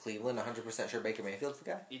 is Cleveland 100% sure Baker Mayfield's the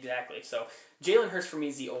guy? Exactly. So Jalen Hurts for me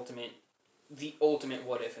is the ultimate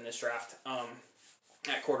what if in this draft.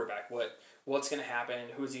 At quarterback, what's going to happen?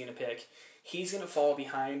 Who's he going to pick? He's going to fall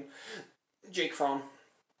behind Jake Fromm,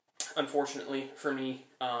 unfortunately for me.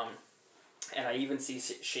 And I even see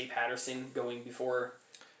Shea Patterson going before.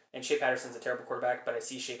 And Shea Patterson's a terrible quarterback, but I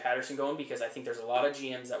see Shea Patterson going because I think there's a lot of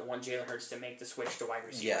GMs that want Jalen Hurts to make the switch to wide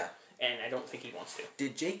receiver. Yeah. And I don't think he wants to.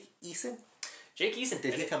 Did Jake Eason? Did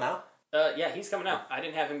he come out? Yeah, he's coming out. I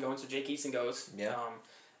didn't have him going, so Jake Eason goes. Yeah.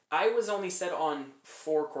 I was only set on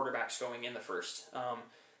 4 quarterbacks going in the first.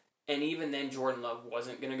 And even then, Jordan Love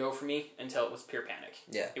wasn't going to go for me until it was pure panic.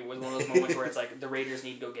 Yeah. It was one of those moments where it's like, the Raiders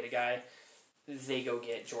need to go get a guy. they go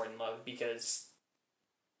get Jordan Love because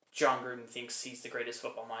John Gruden thinks he's the greatest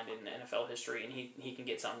football mind in NFL history, and he can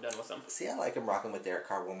get something done with them. See, I like him rocking with Derek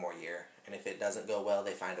Carr one more year, and if it doesn't go well,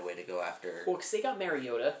 they find a way to go after. Well, because they got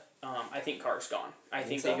Mariota, I think Carr's gone. I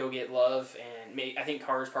think so? they go get Love, and I think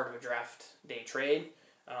Carr's part of a draft day trade.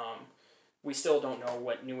 We still don't know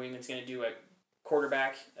what New England's going to do at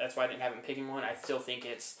quarterback. That's why I didn't have him picking one. I still think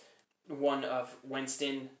it's one of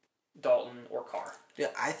Winston, Dalton, or Carr. Yeah,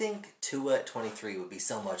 I think Tua at 23 would be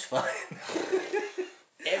so much fun.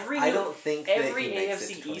 Every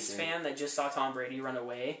AFC East fan that just saw Tom Brady run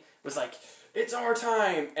away was like, it's our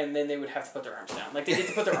time, and then they would have to put their arms down. Like, they get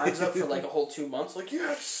to put their arms up for like a whole 2 months, like,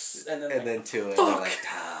 yes! And then Tua, fuck!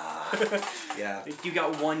 like, yeah. You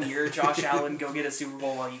got 1 year, Josh Allen, go get a Super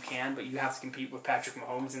Bowl while you can, but you have to compete with Patrick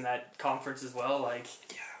Mahomes in that conference as well. Like,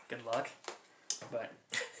 yeah, good luck. But,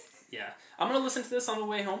 yeah. I'm going to listen to this on the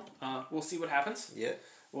way home. We'll see what happens. Yeah.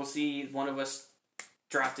 We'll see one of us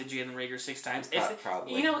drafted Jalen Reagor 6 times.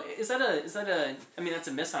 Probably. You know, is that a? I mean, that's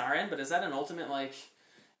a miss on our end, but is that an ultimate like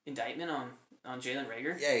indictment on Jalen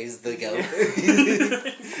Reagor? Yeah, he's the GOAT.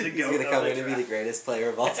 He's He's gonna come in and be the greatest player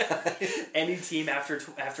of all time. Any team after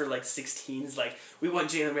like 16 is like, we want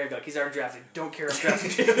Jalen Reagor. Like, he's already drafted. Don't care. I'm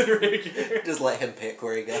drafting Jalen Reagor. Just let him pick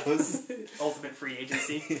where he goes. Ultimate free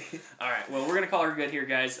agency. All right. Well, we're gonna call her good here,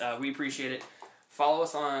 guys. We appreciate it. Follow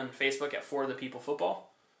us on Facebook at For the People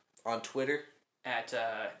Football. On Twitter. At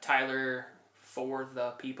Tyler For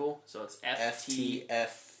the People, so it's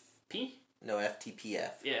FTFP? No, FTPF.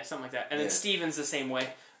 Yeah, something like that. And then Steven's the same way.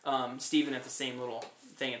 Steven at the same little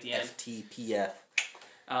thing at the end. FTPF.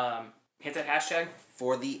 Hit that hashtag.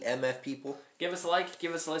 For the MF people. Give us a like,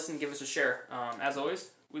 give us a listen, give us a share. As always,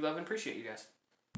 we love and appreciate you guys.